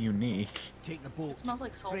incredibly unique. Take the boat. It smells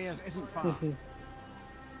like salt. Freya's isn't far.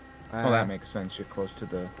 Well, that makes sense. You're close to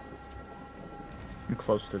the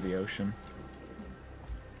ocean.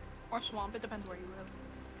 Or swamp, it depends where you live.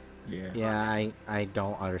 Yeah. Yeah, I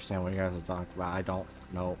don't understand what you guys are talking about. I don't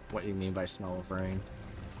know what you mean by smell of rain.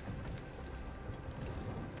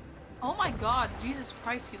 Oh my god, Jesus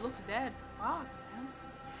Christ, he looks dead. Fuck, man.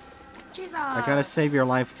 Jesus! I gotta save your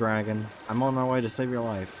life, dragon. I'm on my way to save your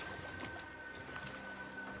life.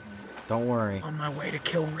 Don't worry. On my way to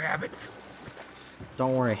kill rabbits.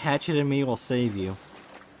 Don't worry. Hatchet and me will save you.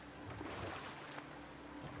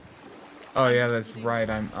 Oh yeah, that's right.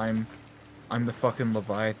 I'm the fucking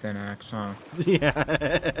Leviathan axe, huh? Yeah.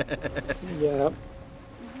 Yeah.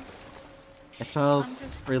 It smells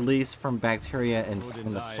released from bacteria in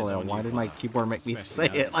the soil. Why did my keyboard make me say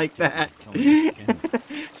it like that?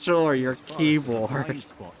 Sure, your keyboard.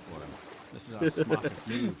 This is our smartest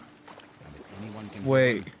move.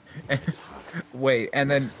 Wait, Wait, and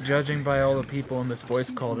then judging by all the people in this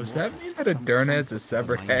voice call, does that mean that Adurna is a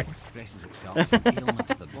severed head? Expresses itself as an ailment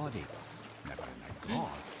of the body. Never in a god.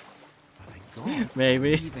 But a god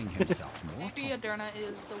Maybe. believing himself mortal. Maybe Adurna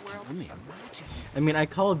is the world. I mean, I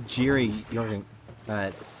called Jiri Jorgen,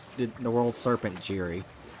 the world serpent Jiri.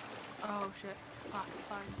 Oh shit. Fuck.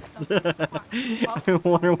 I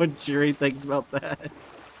wonder what Jiri thinks about that.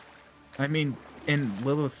 I mean, in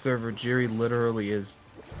Lilith's server, Jiri literally is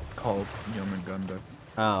called Jormungandr.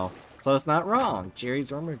 Oh, so it's not wrong.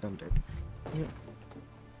 Jiri's Jormungandr. Yeah.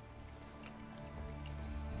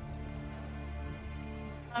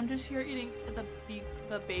 I'm just here eating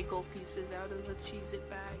the bagel pieces out of the Cheez-It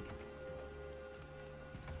bag.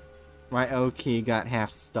 My O key got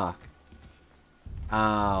half stuck.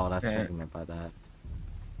 Oh, that's what I meant by that.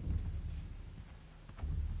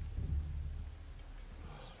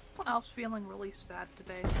 Someone else feeling really sad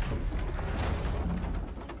today.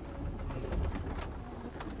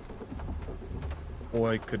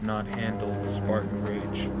 Boy could not handle Spartan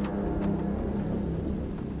rage.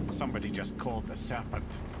 Somebody just called the serpent.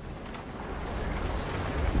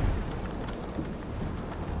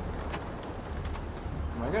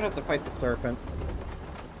 Am I gonna have to fight the serpent?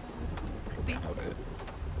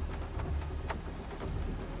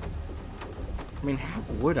 I mean, how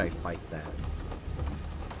would I fight that?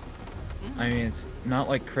 I mean, it's not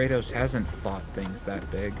like Kratos hasn't fought things that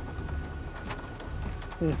big.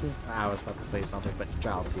 I was about to say something, but the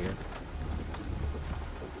child's here.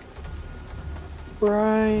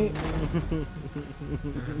 Right.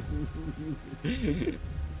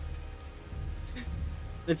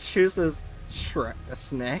 It chooses a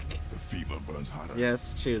snack. The fever burns hotter.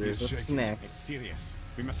 Yes, There's a snack. It's serious.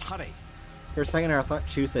 We must hurry. For a second, I thought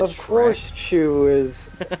Chew said Of course, Chew is.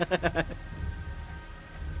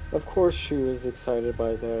 Of course, Chew is excited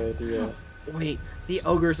by the idea. Wait, the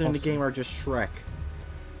ogres in the game are just Shrek.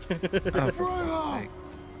 Freya!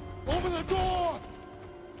 Open the door!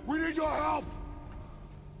 We need your help!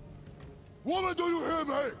 Woman, do you hear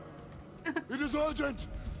me? It is urgent!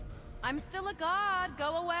 I'm still a god.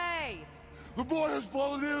 Go away. The boy has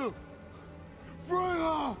fallen ill!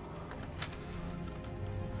 Freya!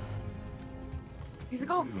 He's like,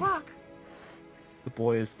 oh fuck. The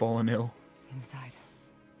boy has fallen ill. Inside.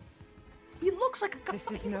 He looks like a This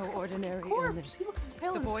is no ordinary corpse. illness. He looks as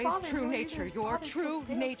pale The as boy's father, true and nature, his your father's true so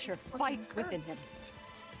pale. nature, fights within him.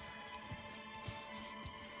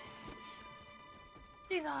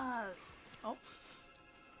 Jesus. Oh.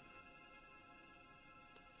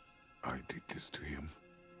 I did this to him.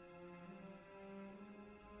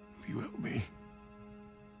 Will you help me?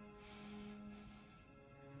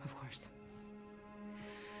 Of course.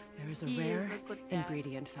 There is a He is rare a good dad.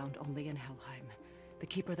 ingredient found only in Helheim. The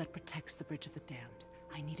keeper that protects the Bridge of the Damned.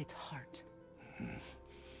 I need its heart.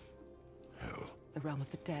 Hell, The realm of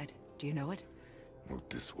the dead. Do you know it? not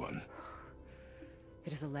this one.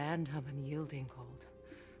 It is a land of unyielding cold.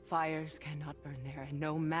 Fires cannot burn there, and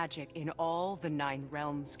no magic in all the 9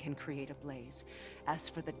 realms can create a blaze. As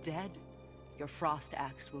for the dead, your frost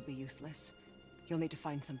axe will be useless. You'll need to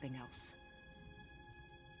find something else.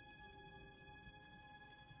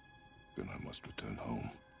 Then I must return home.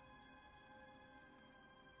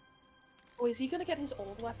 Oh, is he gonna get his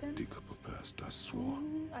old weapons? Dig up a past I swore.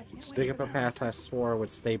 I can't wait Dig for up a that. past I swore would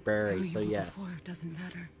stay buried, so Who you were yes. before doesn't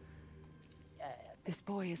matter. This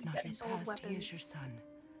boy is not Get your his old past, he is weapons. your son.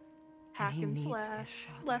 Hack he and needs his slash.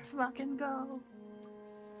 father. Let's fucking go.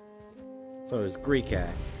 So is Greek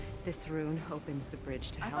act. This rune opens the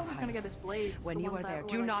bridge to I thought we were gonna Helheim. get his blades. When the you ones are there, that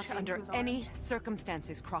do were, like, not shaped under as any orange.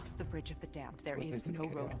 circumstances cross the Bridge of the Damned. There is Weapons of no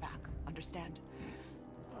road chaos. back. Understand?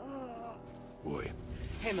 Boy,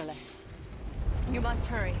 Himalay. You must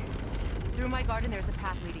hurry. Through my garden, there's a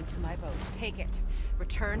path leading to my boat. Take it.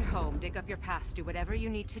 Return home. Dig up your past. Do whatever you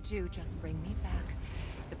need to do. Just bring me back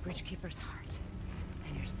the Bridgekeeper's heart,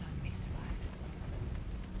 and your son may survive.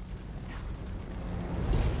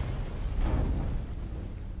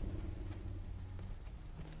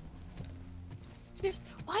 Seriously,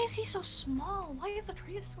 why is he so small? Why is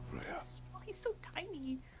Atreus so Freya. small? He's so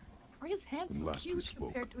tiny. Freya's hand's When so last we huge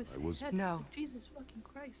spoke, compared to his I was- head. No. Jesus fucking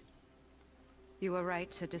Christ. You are right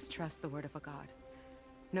to distrust the word of a god.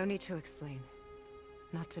 No need to explain.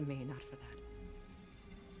 Not to me, not for that.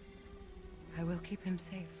 I will keep him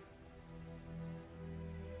safe.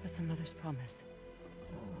 That's a mother's promise.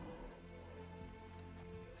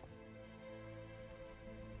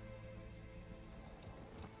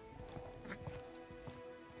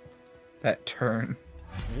 That turn.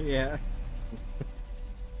 Yeah.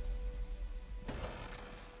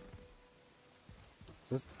 Is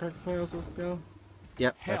this the correct way I was supposed to go?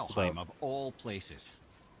 Yep, that's the boat. Helheim of all places.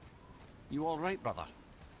 You all right, brother?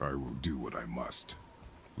 I will do what I must.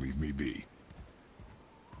 Leave me be.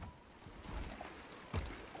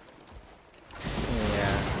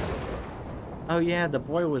 Yeah. Oh yeah, the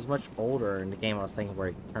boy was much older in the game I was thinking where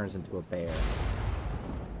he turns into a bear.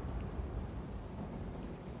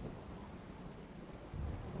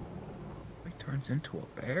 He turns into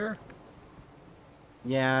a bear?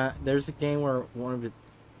 Yeah, there's a game where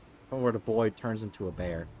where the boy turns into a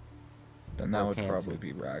bear. Then that would probably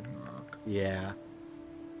be Ragnarok. Yeah.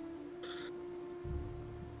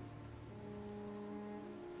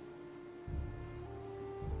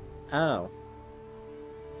 Oh.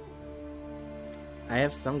 I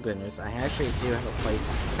have some good news. I actually do have a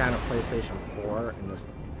PlayStation 4 in this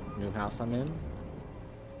new house I'm in.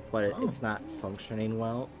 But it's not functioning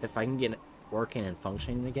well. If I can get it working and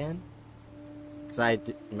functioning again, because I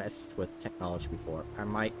messed with technology before, I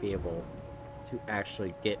might be able to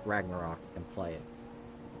actually get Ragnarok and play it.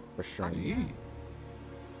 For sure.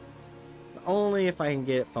 But only if I can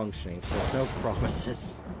get it functioning, so there's no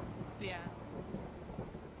promises. Yeah.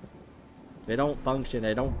 If they don't function,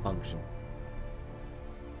 they don't function.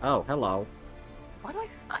 Oh, hello. Why do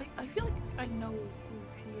I feel like I know who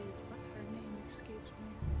she is, but her name escapes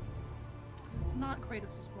me. It's not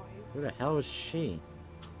Kratos' wife. Who the hell is she?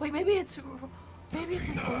 Wait, maybe it's his old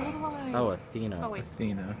wife. Oh, Athena. Oh wait,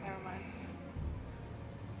 Athena. Never mind.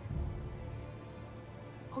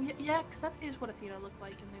 Oh yeah, because that is what Athena looked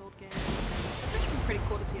like in the old game. It's actually pretty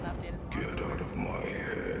cool to see it updated. Get out of my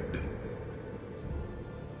head.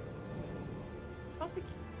 I don't think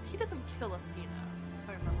he doesn't kill Athena, if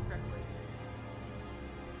I remember correctly.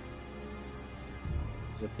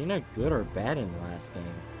 Is Athena good or bad in the last game?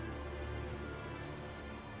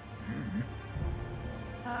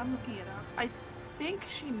 I'm looking it up. I think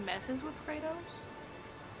she messes with Kratos,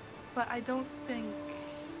 but I don't think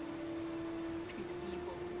she's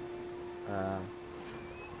evil.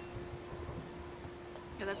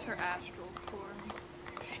 Yeah, that's her astral form.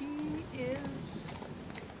 She is...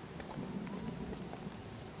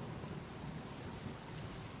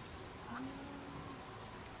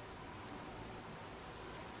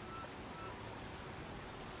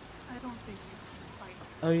 I don't think you can fight her.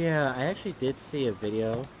 Oh yeah, I actually did see a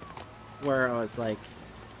video where I was like,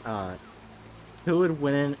 who would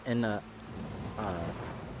win in a,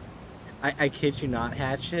 I kid you not,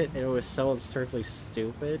 Hatchet, it was so absurdly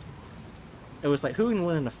stupid. It was like, who can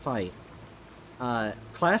win in a fight?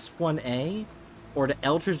 Class 1A or the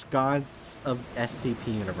Eldritch Gods of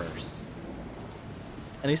SCP Universe?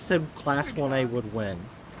 And he said Class 1A would win.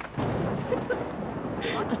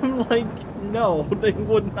 I'm like, no, they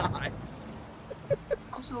would not.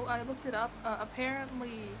 Also, I looked it up.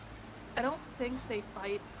 Apparently, I don't think they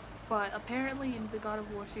fight, but apparently in the God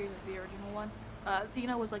of War series, the original one,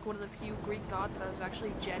 Athena was like one of the few Greek gods that was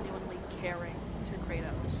actually genuinely caring to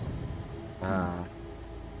Kratos.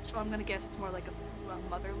 So I'm gonna guess it's more like a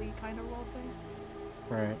motherly kind of role thing.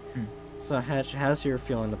 Right. So Hatch, how's your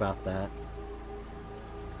feeling about that?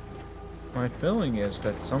 My feeling is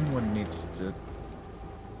that someone needs to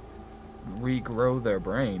regrow their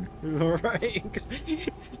brain. Right.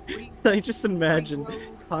 I just imagine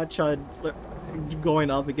Hotshot going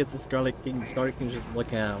up against the Scarlet King. Scarlet King just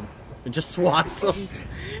looking at him and just swats him.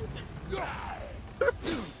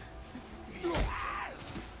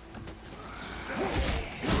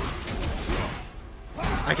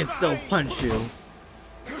 I can still punch you.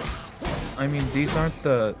 I mean, these aren't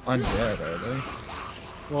the undead, are they?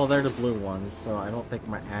 Well, they're the blue ones, so I don't think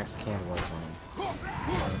my axe can work on them.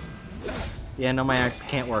 Yeah, no, my axe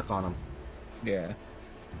can't work on them. Yeah.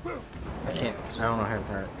 I can't. I don't know how to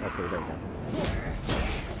turn it. Okay, there we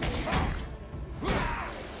go.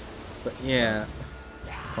 But yeah.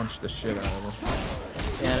 Punch the shit out of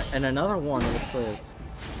them. And another one, which was,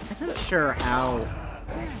 I'm not sure how.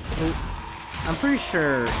 I'm pretty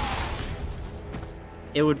sure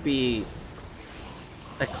it would be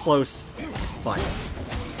a close fight.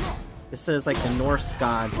 It says like the Norse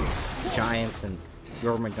gods, giants, and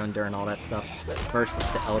Jormungandr and all that stuff versus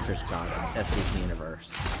the Eldritch gods, SCP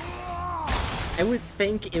Universe. I would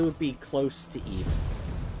think it would be close to even,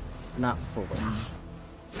 not fully.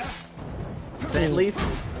 So at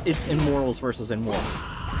least it's immortals versus immortal,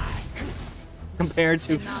 compared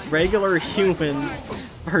to regular humans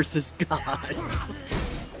versus gods.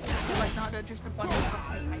 Like not just a bunch of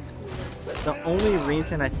high schoolers. The only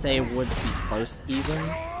reason I say it would be close to even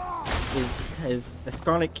is because the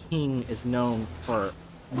Scarlet King is known for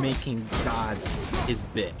making gods his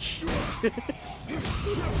bitch.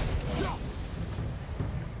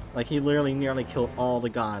 Like, he literally nearly killed all the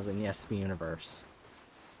gods in the SCP universe.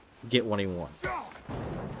 Get what he wants.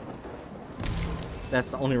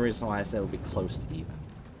 That's the only reason why I said it would be close to even.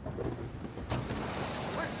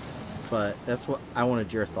 But that's what I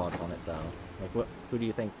wanted your thoughts on it, though. Like, who do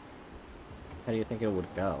you think? How do you think it would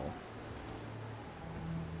go?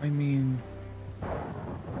 I mean,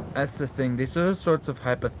 that's the thing. These are the sorts of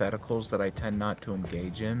hypotheticals that I tend not to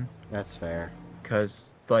engage in. That's fair.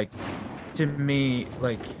 Because, like, to me,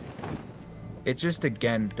 like, it just,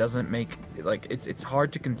 again, doesn't make, like, it's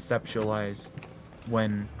hard to conceptualize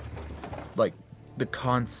when, like, the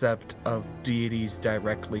concept of deities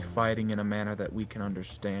directly fighting in a manner that we can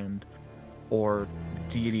understand, or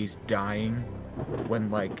deities dying,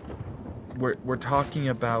 when, like, we're talking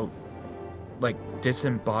about, like,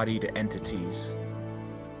 disembodied entities.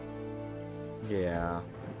 Yeah.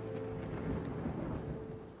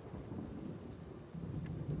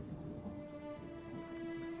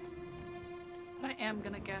 I am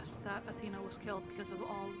gonna guess that Athena was killed because of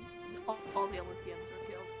all the Olympians were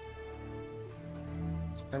killed.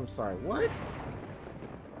 I'm sorry, what?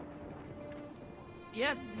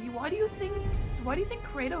 Yeah, why do you think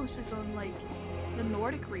Kratos is on, like, the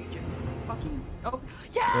Nordic region? Fucking, oh,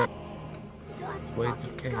 yeah! Let's Blades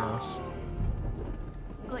of fucking Chaos. go!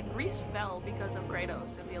 Like, Greece fell because of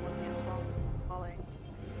Kratos and the Olympians falling.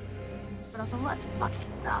 But also, let's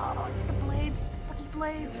fucking go! It's the Blades, the fucking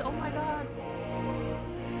Blades, oh my god!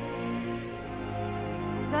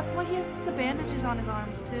 That's why he has the bandages on his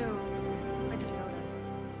arms, too. I just noticed.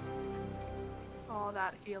 Oh,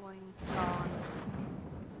 that healing gone.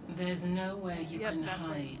 There's nowhere you can that's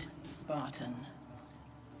hide, Spartan.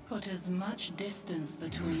 Put as much distance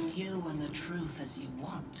between you and the truth as you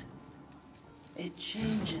want. It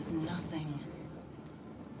changes nothing.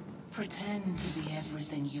 Pretend to be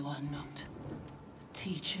everything you are not.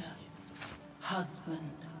 Teacher,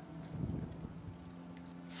 husband,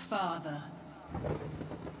 father.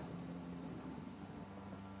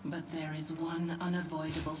 But there is one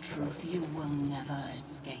unavoidable truth you will never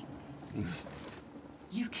escape.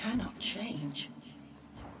 You cannot change.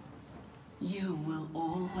 You will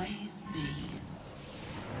always be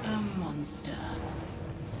a monster.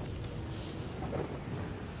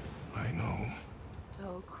 I know.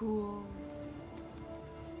 So cool.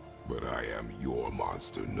 But I am your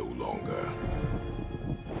monster no longer.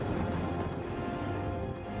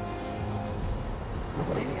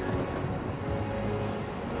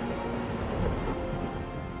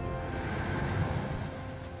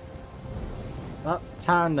 Oh,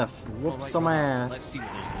 time to whoop Right, some ass. Let's see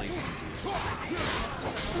what those blades can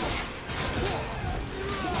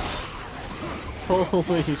do.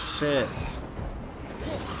 Holy shit.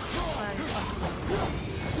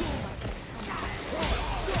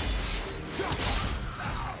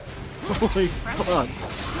 Holy fuck.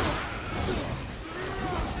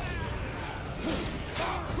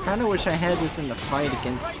 Kinda wish I had this in the fight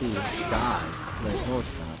against the god, the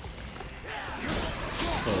Norse gods.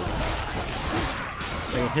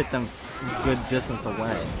 So they hit them a good distance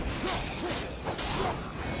away.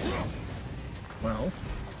 Well,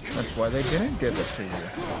 that's why they didn't give it to you.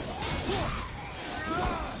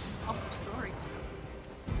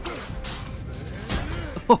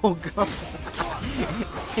 Oh god.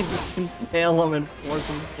 They just impale him and force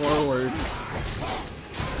him forward.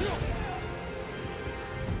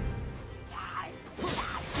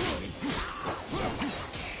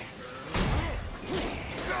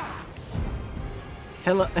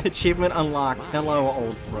 Hello, achievement unlocked. Hello,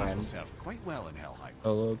 old friend. Quite well in Helheim.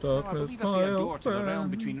 Hello, Well, I darkness, believe I see my a door old to the realm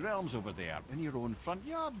friend. between realms over there, in your own front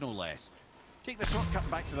yard, no less. Take the shortcut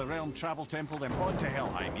back to the realm travel temple, then on to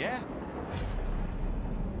Helheim, yeah?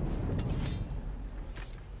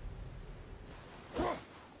 I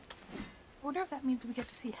wonder if that means we get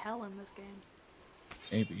to see hell in this game.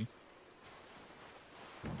 Maybe.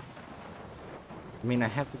 I mean, I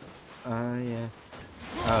have to. Yeah.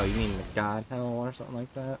 Oh, you mean the god hell or something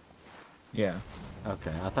like that? Yeah.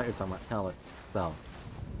 Okay, I thought you were talking about hell itself.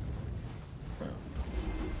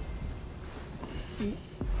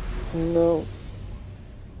 No.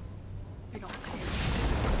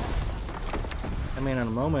 I mean, in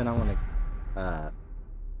a moment, I want to.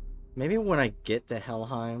 Maybe when I get to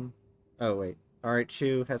Helheim. Oh wait. All right,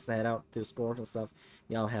 Chew has to head out to scores and stuff.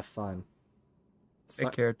 Y'all have fun.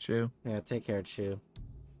 Take care, Chew. Yeah, take care, Chew.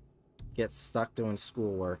 Get stuck doing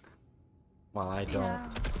schoolwork while I don't. Yeah.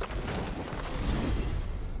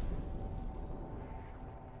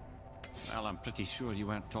 Well, I'm pretty sure you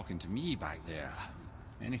weren't talking to me back there.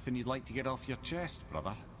 Anything you'd like to get off your chest,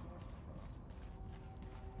 brother?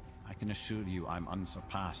 I can assure you I'm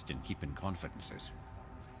unsurpassed in keeping confidences.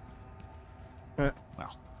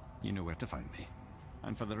 Well, you know where to find me.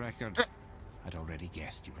 And for the record, I'd already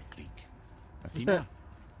guessed you were Greek. Athena,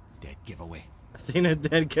 dead giveaway. Athena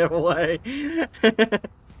did get away.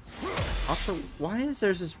 Also, why is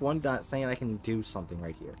there this one dot saying I can do something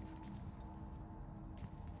right here?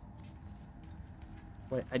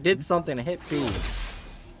 Wait, I did something. I hit B.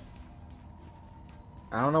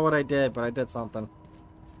 I don't know what I did, but I did something.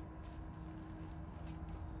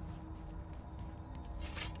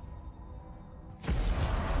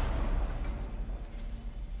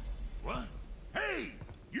 What? Hey!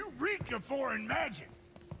 You reek of foreign magic!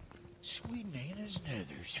 Sweet Nana's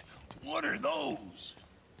nethers. What are those?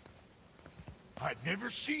 I've never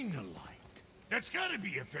seen the like. That's gotta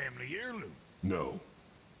be a family heirloom. No.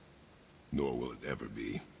 Nor will it ever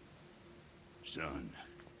be. Son,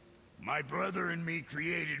 my brother and me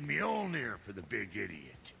created Mjolnir for the big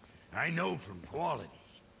idiot. I know from quality.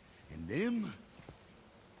 And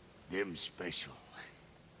them special.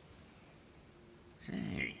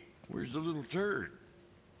 Hey, where's the little turd?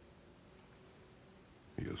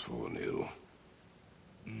 He has fallen ill.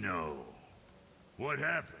 No. What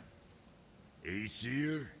happened?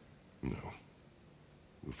 Aesir? No.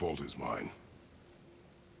 The fault is mine.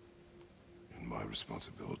 And my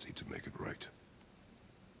responsibility to make it right.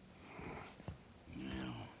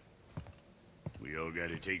 Well, we all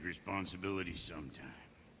gotta take responsibility sometime.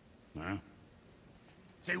 Huh?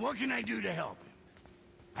 Say, what can I do to help him?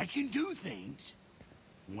 I can do things.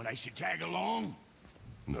 When I should tag along?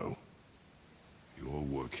 No. Your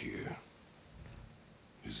work here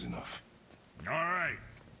is enough. All right.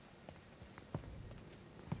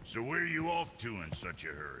 So where are you off to in such a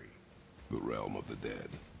hurry? The realm of the dead.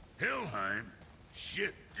 Helheim?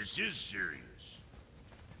 Shit, this is serious.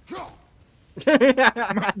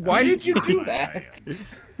 Why did you do that?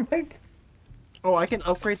 Like... Oh, I can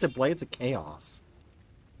upgrade the Blades of Chaos.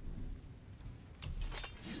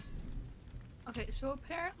 Okay, so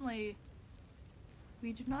apparently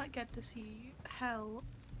we do not get to see Hel,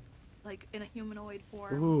 like, in a humanoid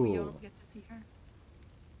form. Ooh. We don't get to see her.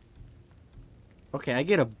 Okay, I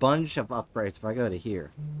get a bunch of upgrades if I go to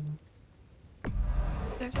here.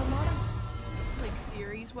 There's a lot of, like,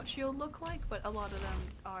 theories what she'll look like, but a lot of them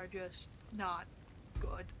are just not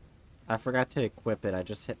good. I forgot to equip it. I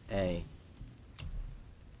just hit A.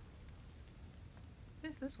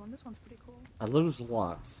 There's this one. This one's pretty cool. I lose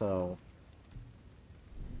lots, so...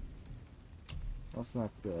 That's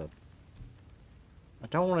not good. I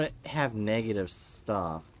don't want to have negative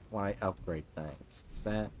stuff when I upgrade things. Cause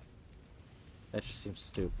that just seems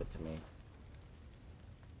stupid to me.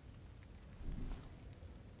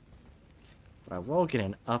 But I will get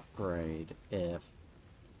an upgrade if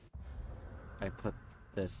I put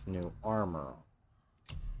this new armor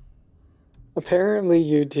on. Apparently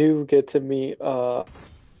you do get to meet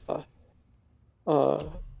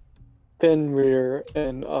Fenrir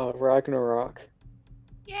in Ragnarok.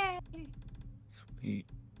 Yay! Sweet.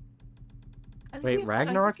 Wait,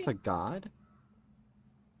 Ragnarok's a god?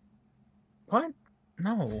 What?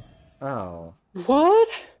 No. Oh. What?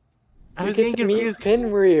 I You was get getting to meet confused.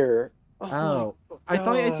 Fenrir. Oh, my I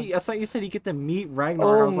thought you said you get to meet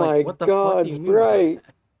Ragnarok. I Oh was my like, what the fuck do you God, mean? right.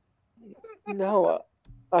 No,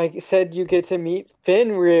 I said you get to meet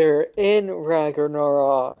Fenrir in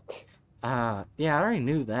Ragnarok. Yeah, I already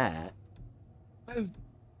knew that. I've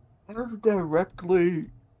directly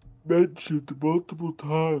mentioned multiple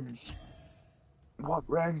times what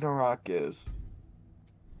Ragnarok is.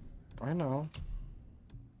 I know.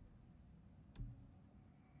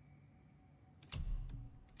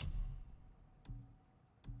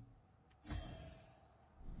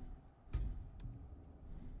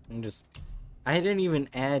 I didn't even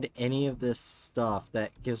add any of this stuff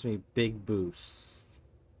that gives me big boosts.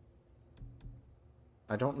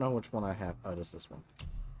 I don't know which one I have. Oh, this is this one.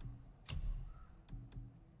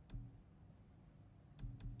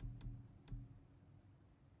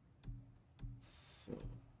 Let's see.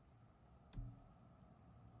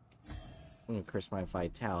 Increase my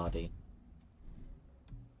vitality.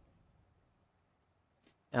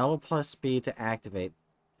 L plus B to activate.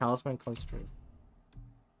 Talisman concentration.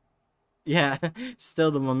 Yeah,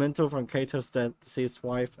 still the memento from Kratos' deceased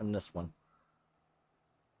wife and this one.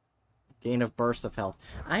 Gain of burst of health.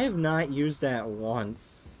 I have not used that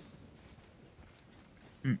once.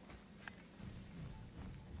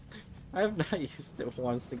 I have not used it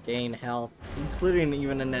once to gain health, including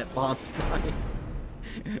even in that boss fight.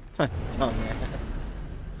 My dumbass.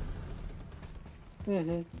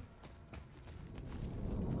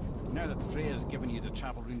 Now that Freya's given you the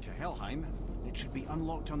travel rune to Helheim, it should be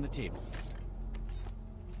unlocked on the table.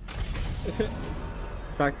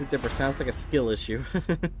 Dr. Dipper sounds like a skill issue.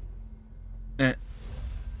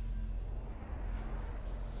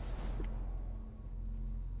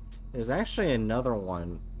 There's actually another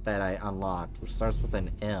one that I unlocked, which starts with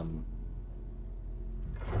an M.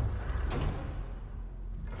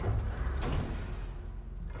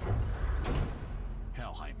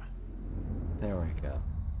 Helheim. There we go.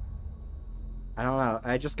 I don't know.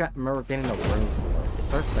 I just remember getting a room for it. It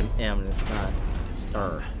starts with an M and it's not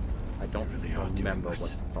Earth. I don't remember what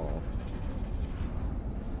it's called.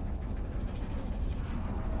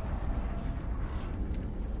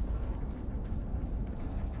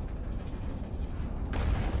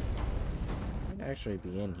 Might actually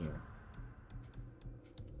be in here.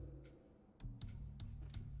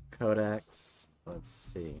 Codex. Let's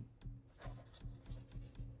see.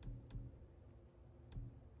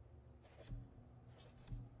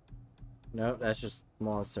 Nope, that's just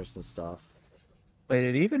monsters and stuff. Wait,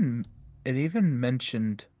 it even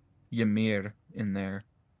mentioned Ymir in there.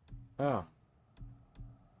 Oh.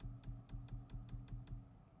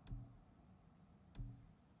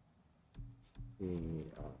 I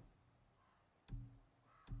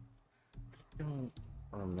don't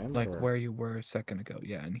remember. Like where you were a second ago,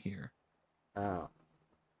 yeah, in here. Oh.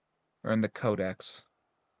 Or in the Codex.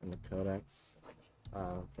 In the Codex?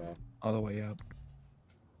 Oh, okay. All the way up.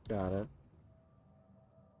 Got it.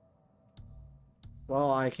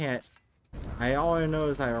 Well, I can't... all I know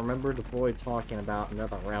is I remember the boy talking about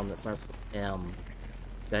another realm that starts with M.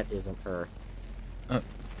 That isn't Earth.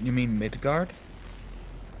 You mean Midgard?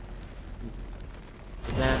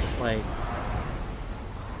 Is that, like...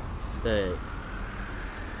 Is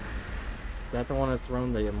that the one that's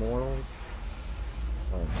thrown the Immortals?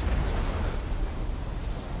 Or...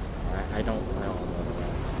 I don't know what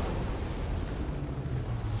it is.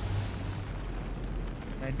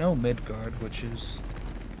 I know Midgard, which is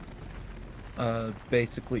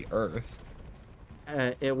basically Earth.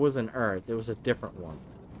 It wasn't Earth. It was a different one.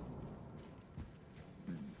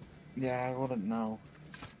 Yeah, I wouldn't know.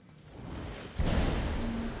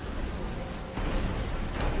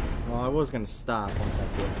 Well, I was gonna stop once I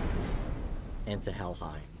get into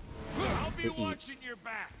Helheim. I'll be watching your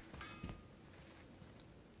back.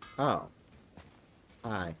 Oh.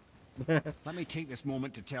 Hi. Let me take this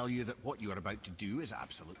moment to tell you that what you are about to do is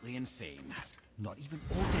absolutely insane. Not even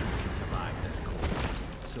Odin can survive this cold.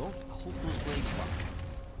 So, I hope those blades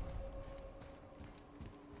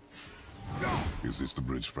work. Is this the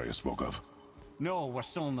bridge Freya spoke of? No, we're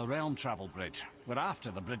still on the realm travel bridge. We're after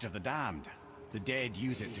the Bridge of the Damned. The dead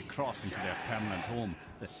use it to cross into their permanent home,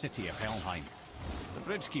 the city of Helheim. The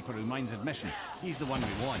bridgekeeper who minds admission, he's the one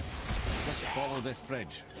we want. Just follow this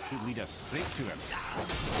bridge. Should lead us straight to him.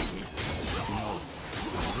 You know,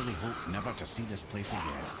 I really hope never to see this place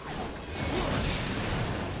again.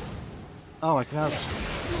 Oh, I can now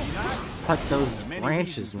cut those Many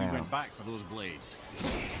branches reasons we now. went back for those blades.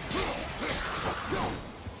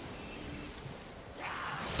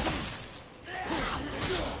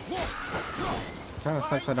 Kinda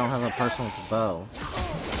sucks I don't have a person with a bow.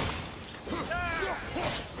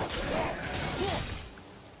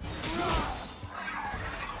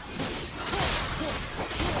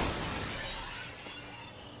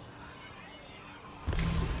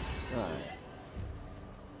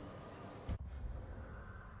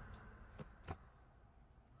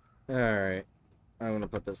 Alright. I'm gonna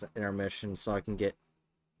put this intermission so I can get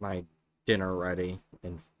my dinner ready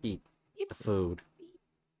and eat the food.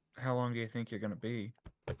 How long do you think you're gonna be?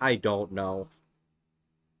 I don't know.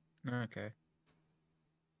 Okay.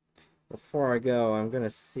 Before I go, I'm gonna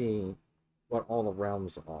see what all the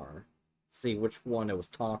realms are. See which one it was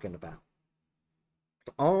talking about.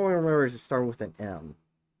 All I remember is it started with an M.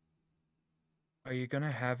 Are you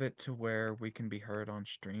gonna have it to where we can be heard on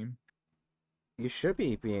stream? You should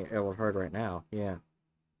be being able to heard right now, yeah.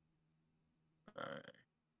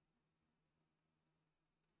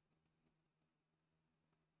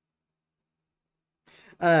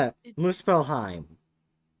 Muspelheim.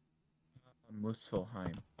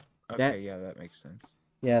 Muspelheim. Okay, That- yeah, that makes sense.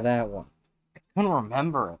 Yeah, that one. I couldn't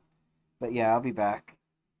remember it. But yeah, I'll be back.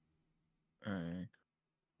 Alright.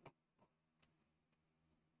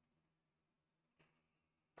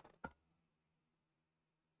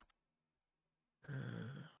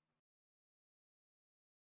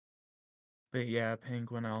 But yeah,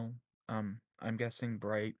 Penguin, I'm guessing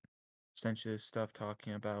Bright sent you stuff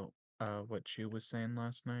talking about what she was saying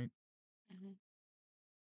last night. Mhm.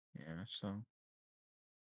 Yeah, so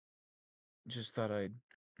just thought I'd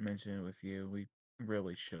mention it with you. We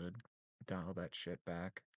really should dial that shit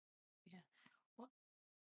back. Yeah. What?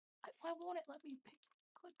 Why won't it let me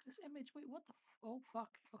click this image? Wait, what the? Oh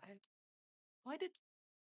fuck. Okay. Why did?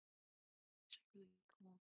 Really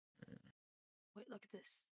cool. Wait, look at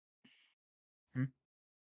this. Hmm?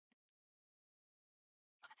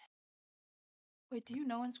 Wait, do you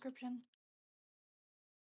know Inscription?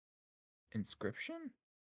 Inscription?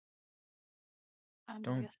 I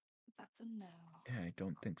Don't. guess that's a no. Yeah, I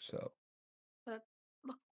don't think so. But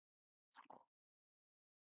look.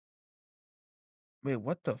 Wait,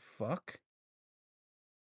 what the fuck?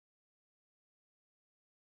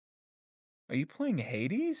 Are you playing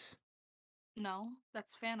Hades? No,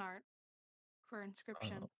 that's fan art for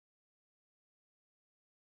Inscription.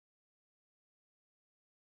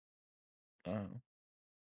 Oh.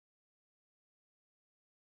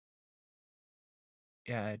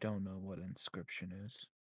 Yeah, I don't know what Inscription is.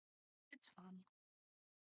 It's fun.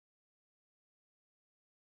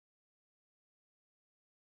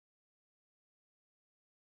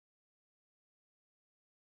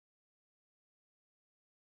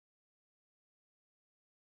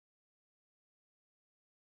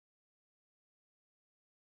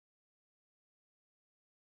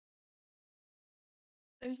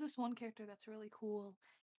 There's this one character that's really cool.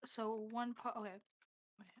 So one part. Okay.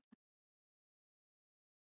 Wait.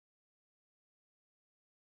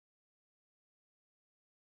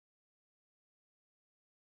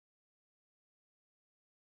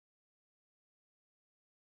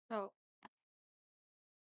 So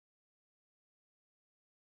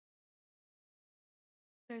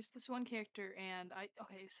there's this one character, and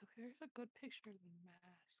okay. So here's a good picture of the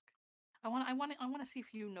mask. I want to see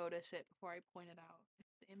if you notice it before I point it out.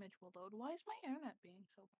 If the image will load. Why is my internet being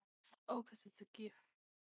so bad? Oh, because it's a GIF.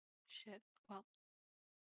 Shit. Well.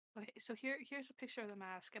 Okay, so here's a picture of the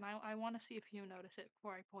mask, and I want to see if you notice it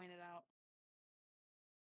before I point it out.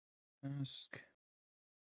 Mask.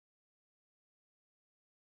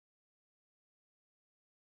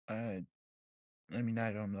 I mean,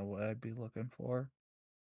 I don't know what I'd be looking for.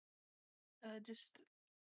 Just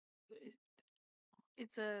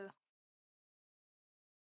it's a.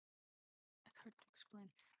 It's hard to explain.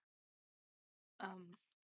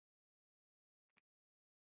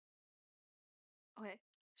 Okay,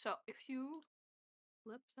 so if you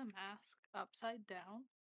flip the mask upside down.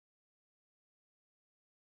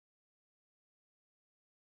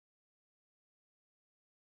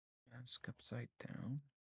 Mask upside down.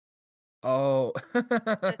 Oh.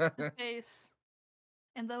 It's the face.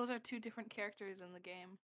 And those are two different characters in the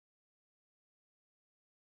game.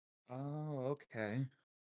 Oh, okay.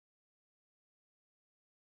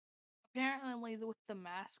 Apparently, with the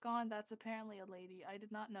mask on, that's apparently a lady. I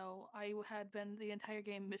did not know. I had been the entire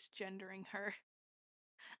game misgendering her.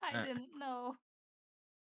 I didn't know.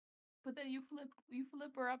 But then you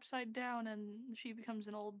flip her upside down, and she becomes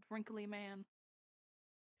an old wrinkly man.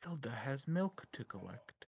 Hilda has milk to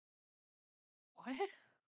collect. What?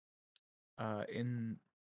 In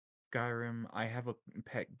Skyrim, I have a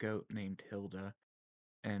pet goat named Hilda,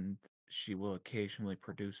 and she will occasionally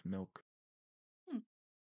produce milk.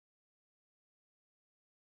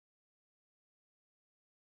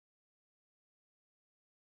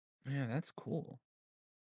 Yeah, that's cool.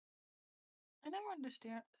 I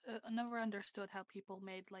never understood how people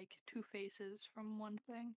made like two faces from one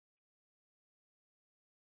thing.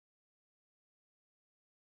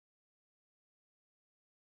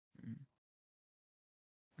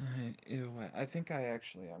 I think I'm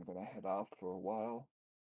gonna head off for a while.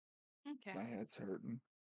 Okay. My head's hurting.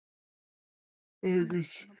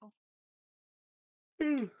 Understandable.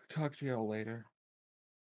 Talk to y'all later.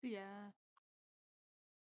 Yeah.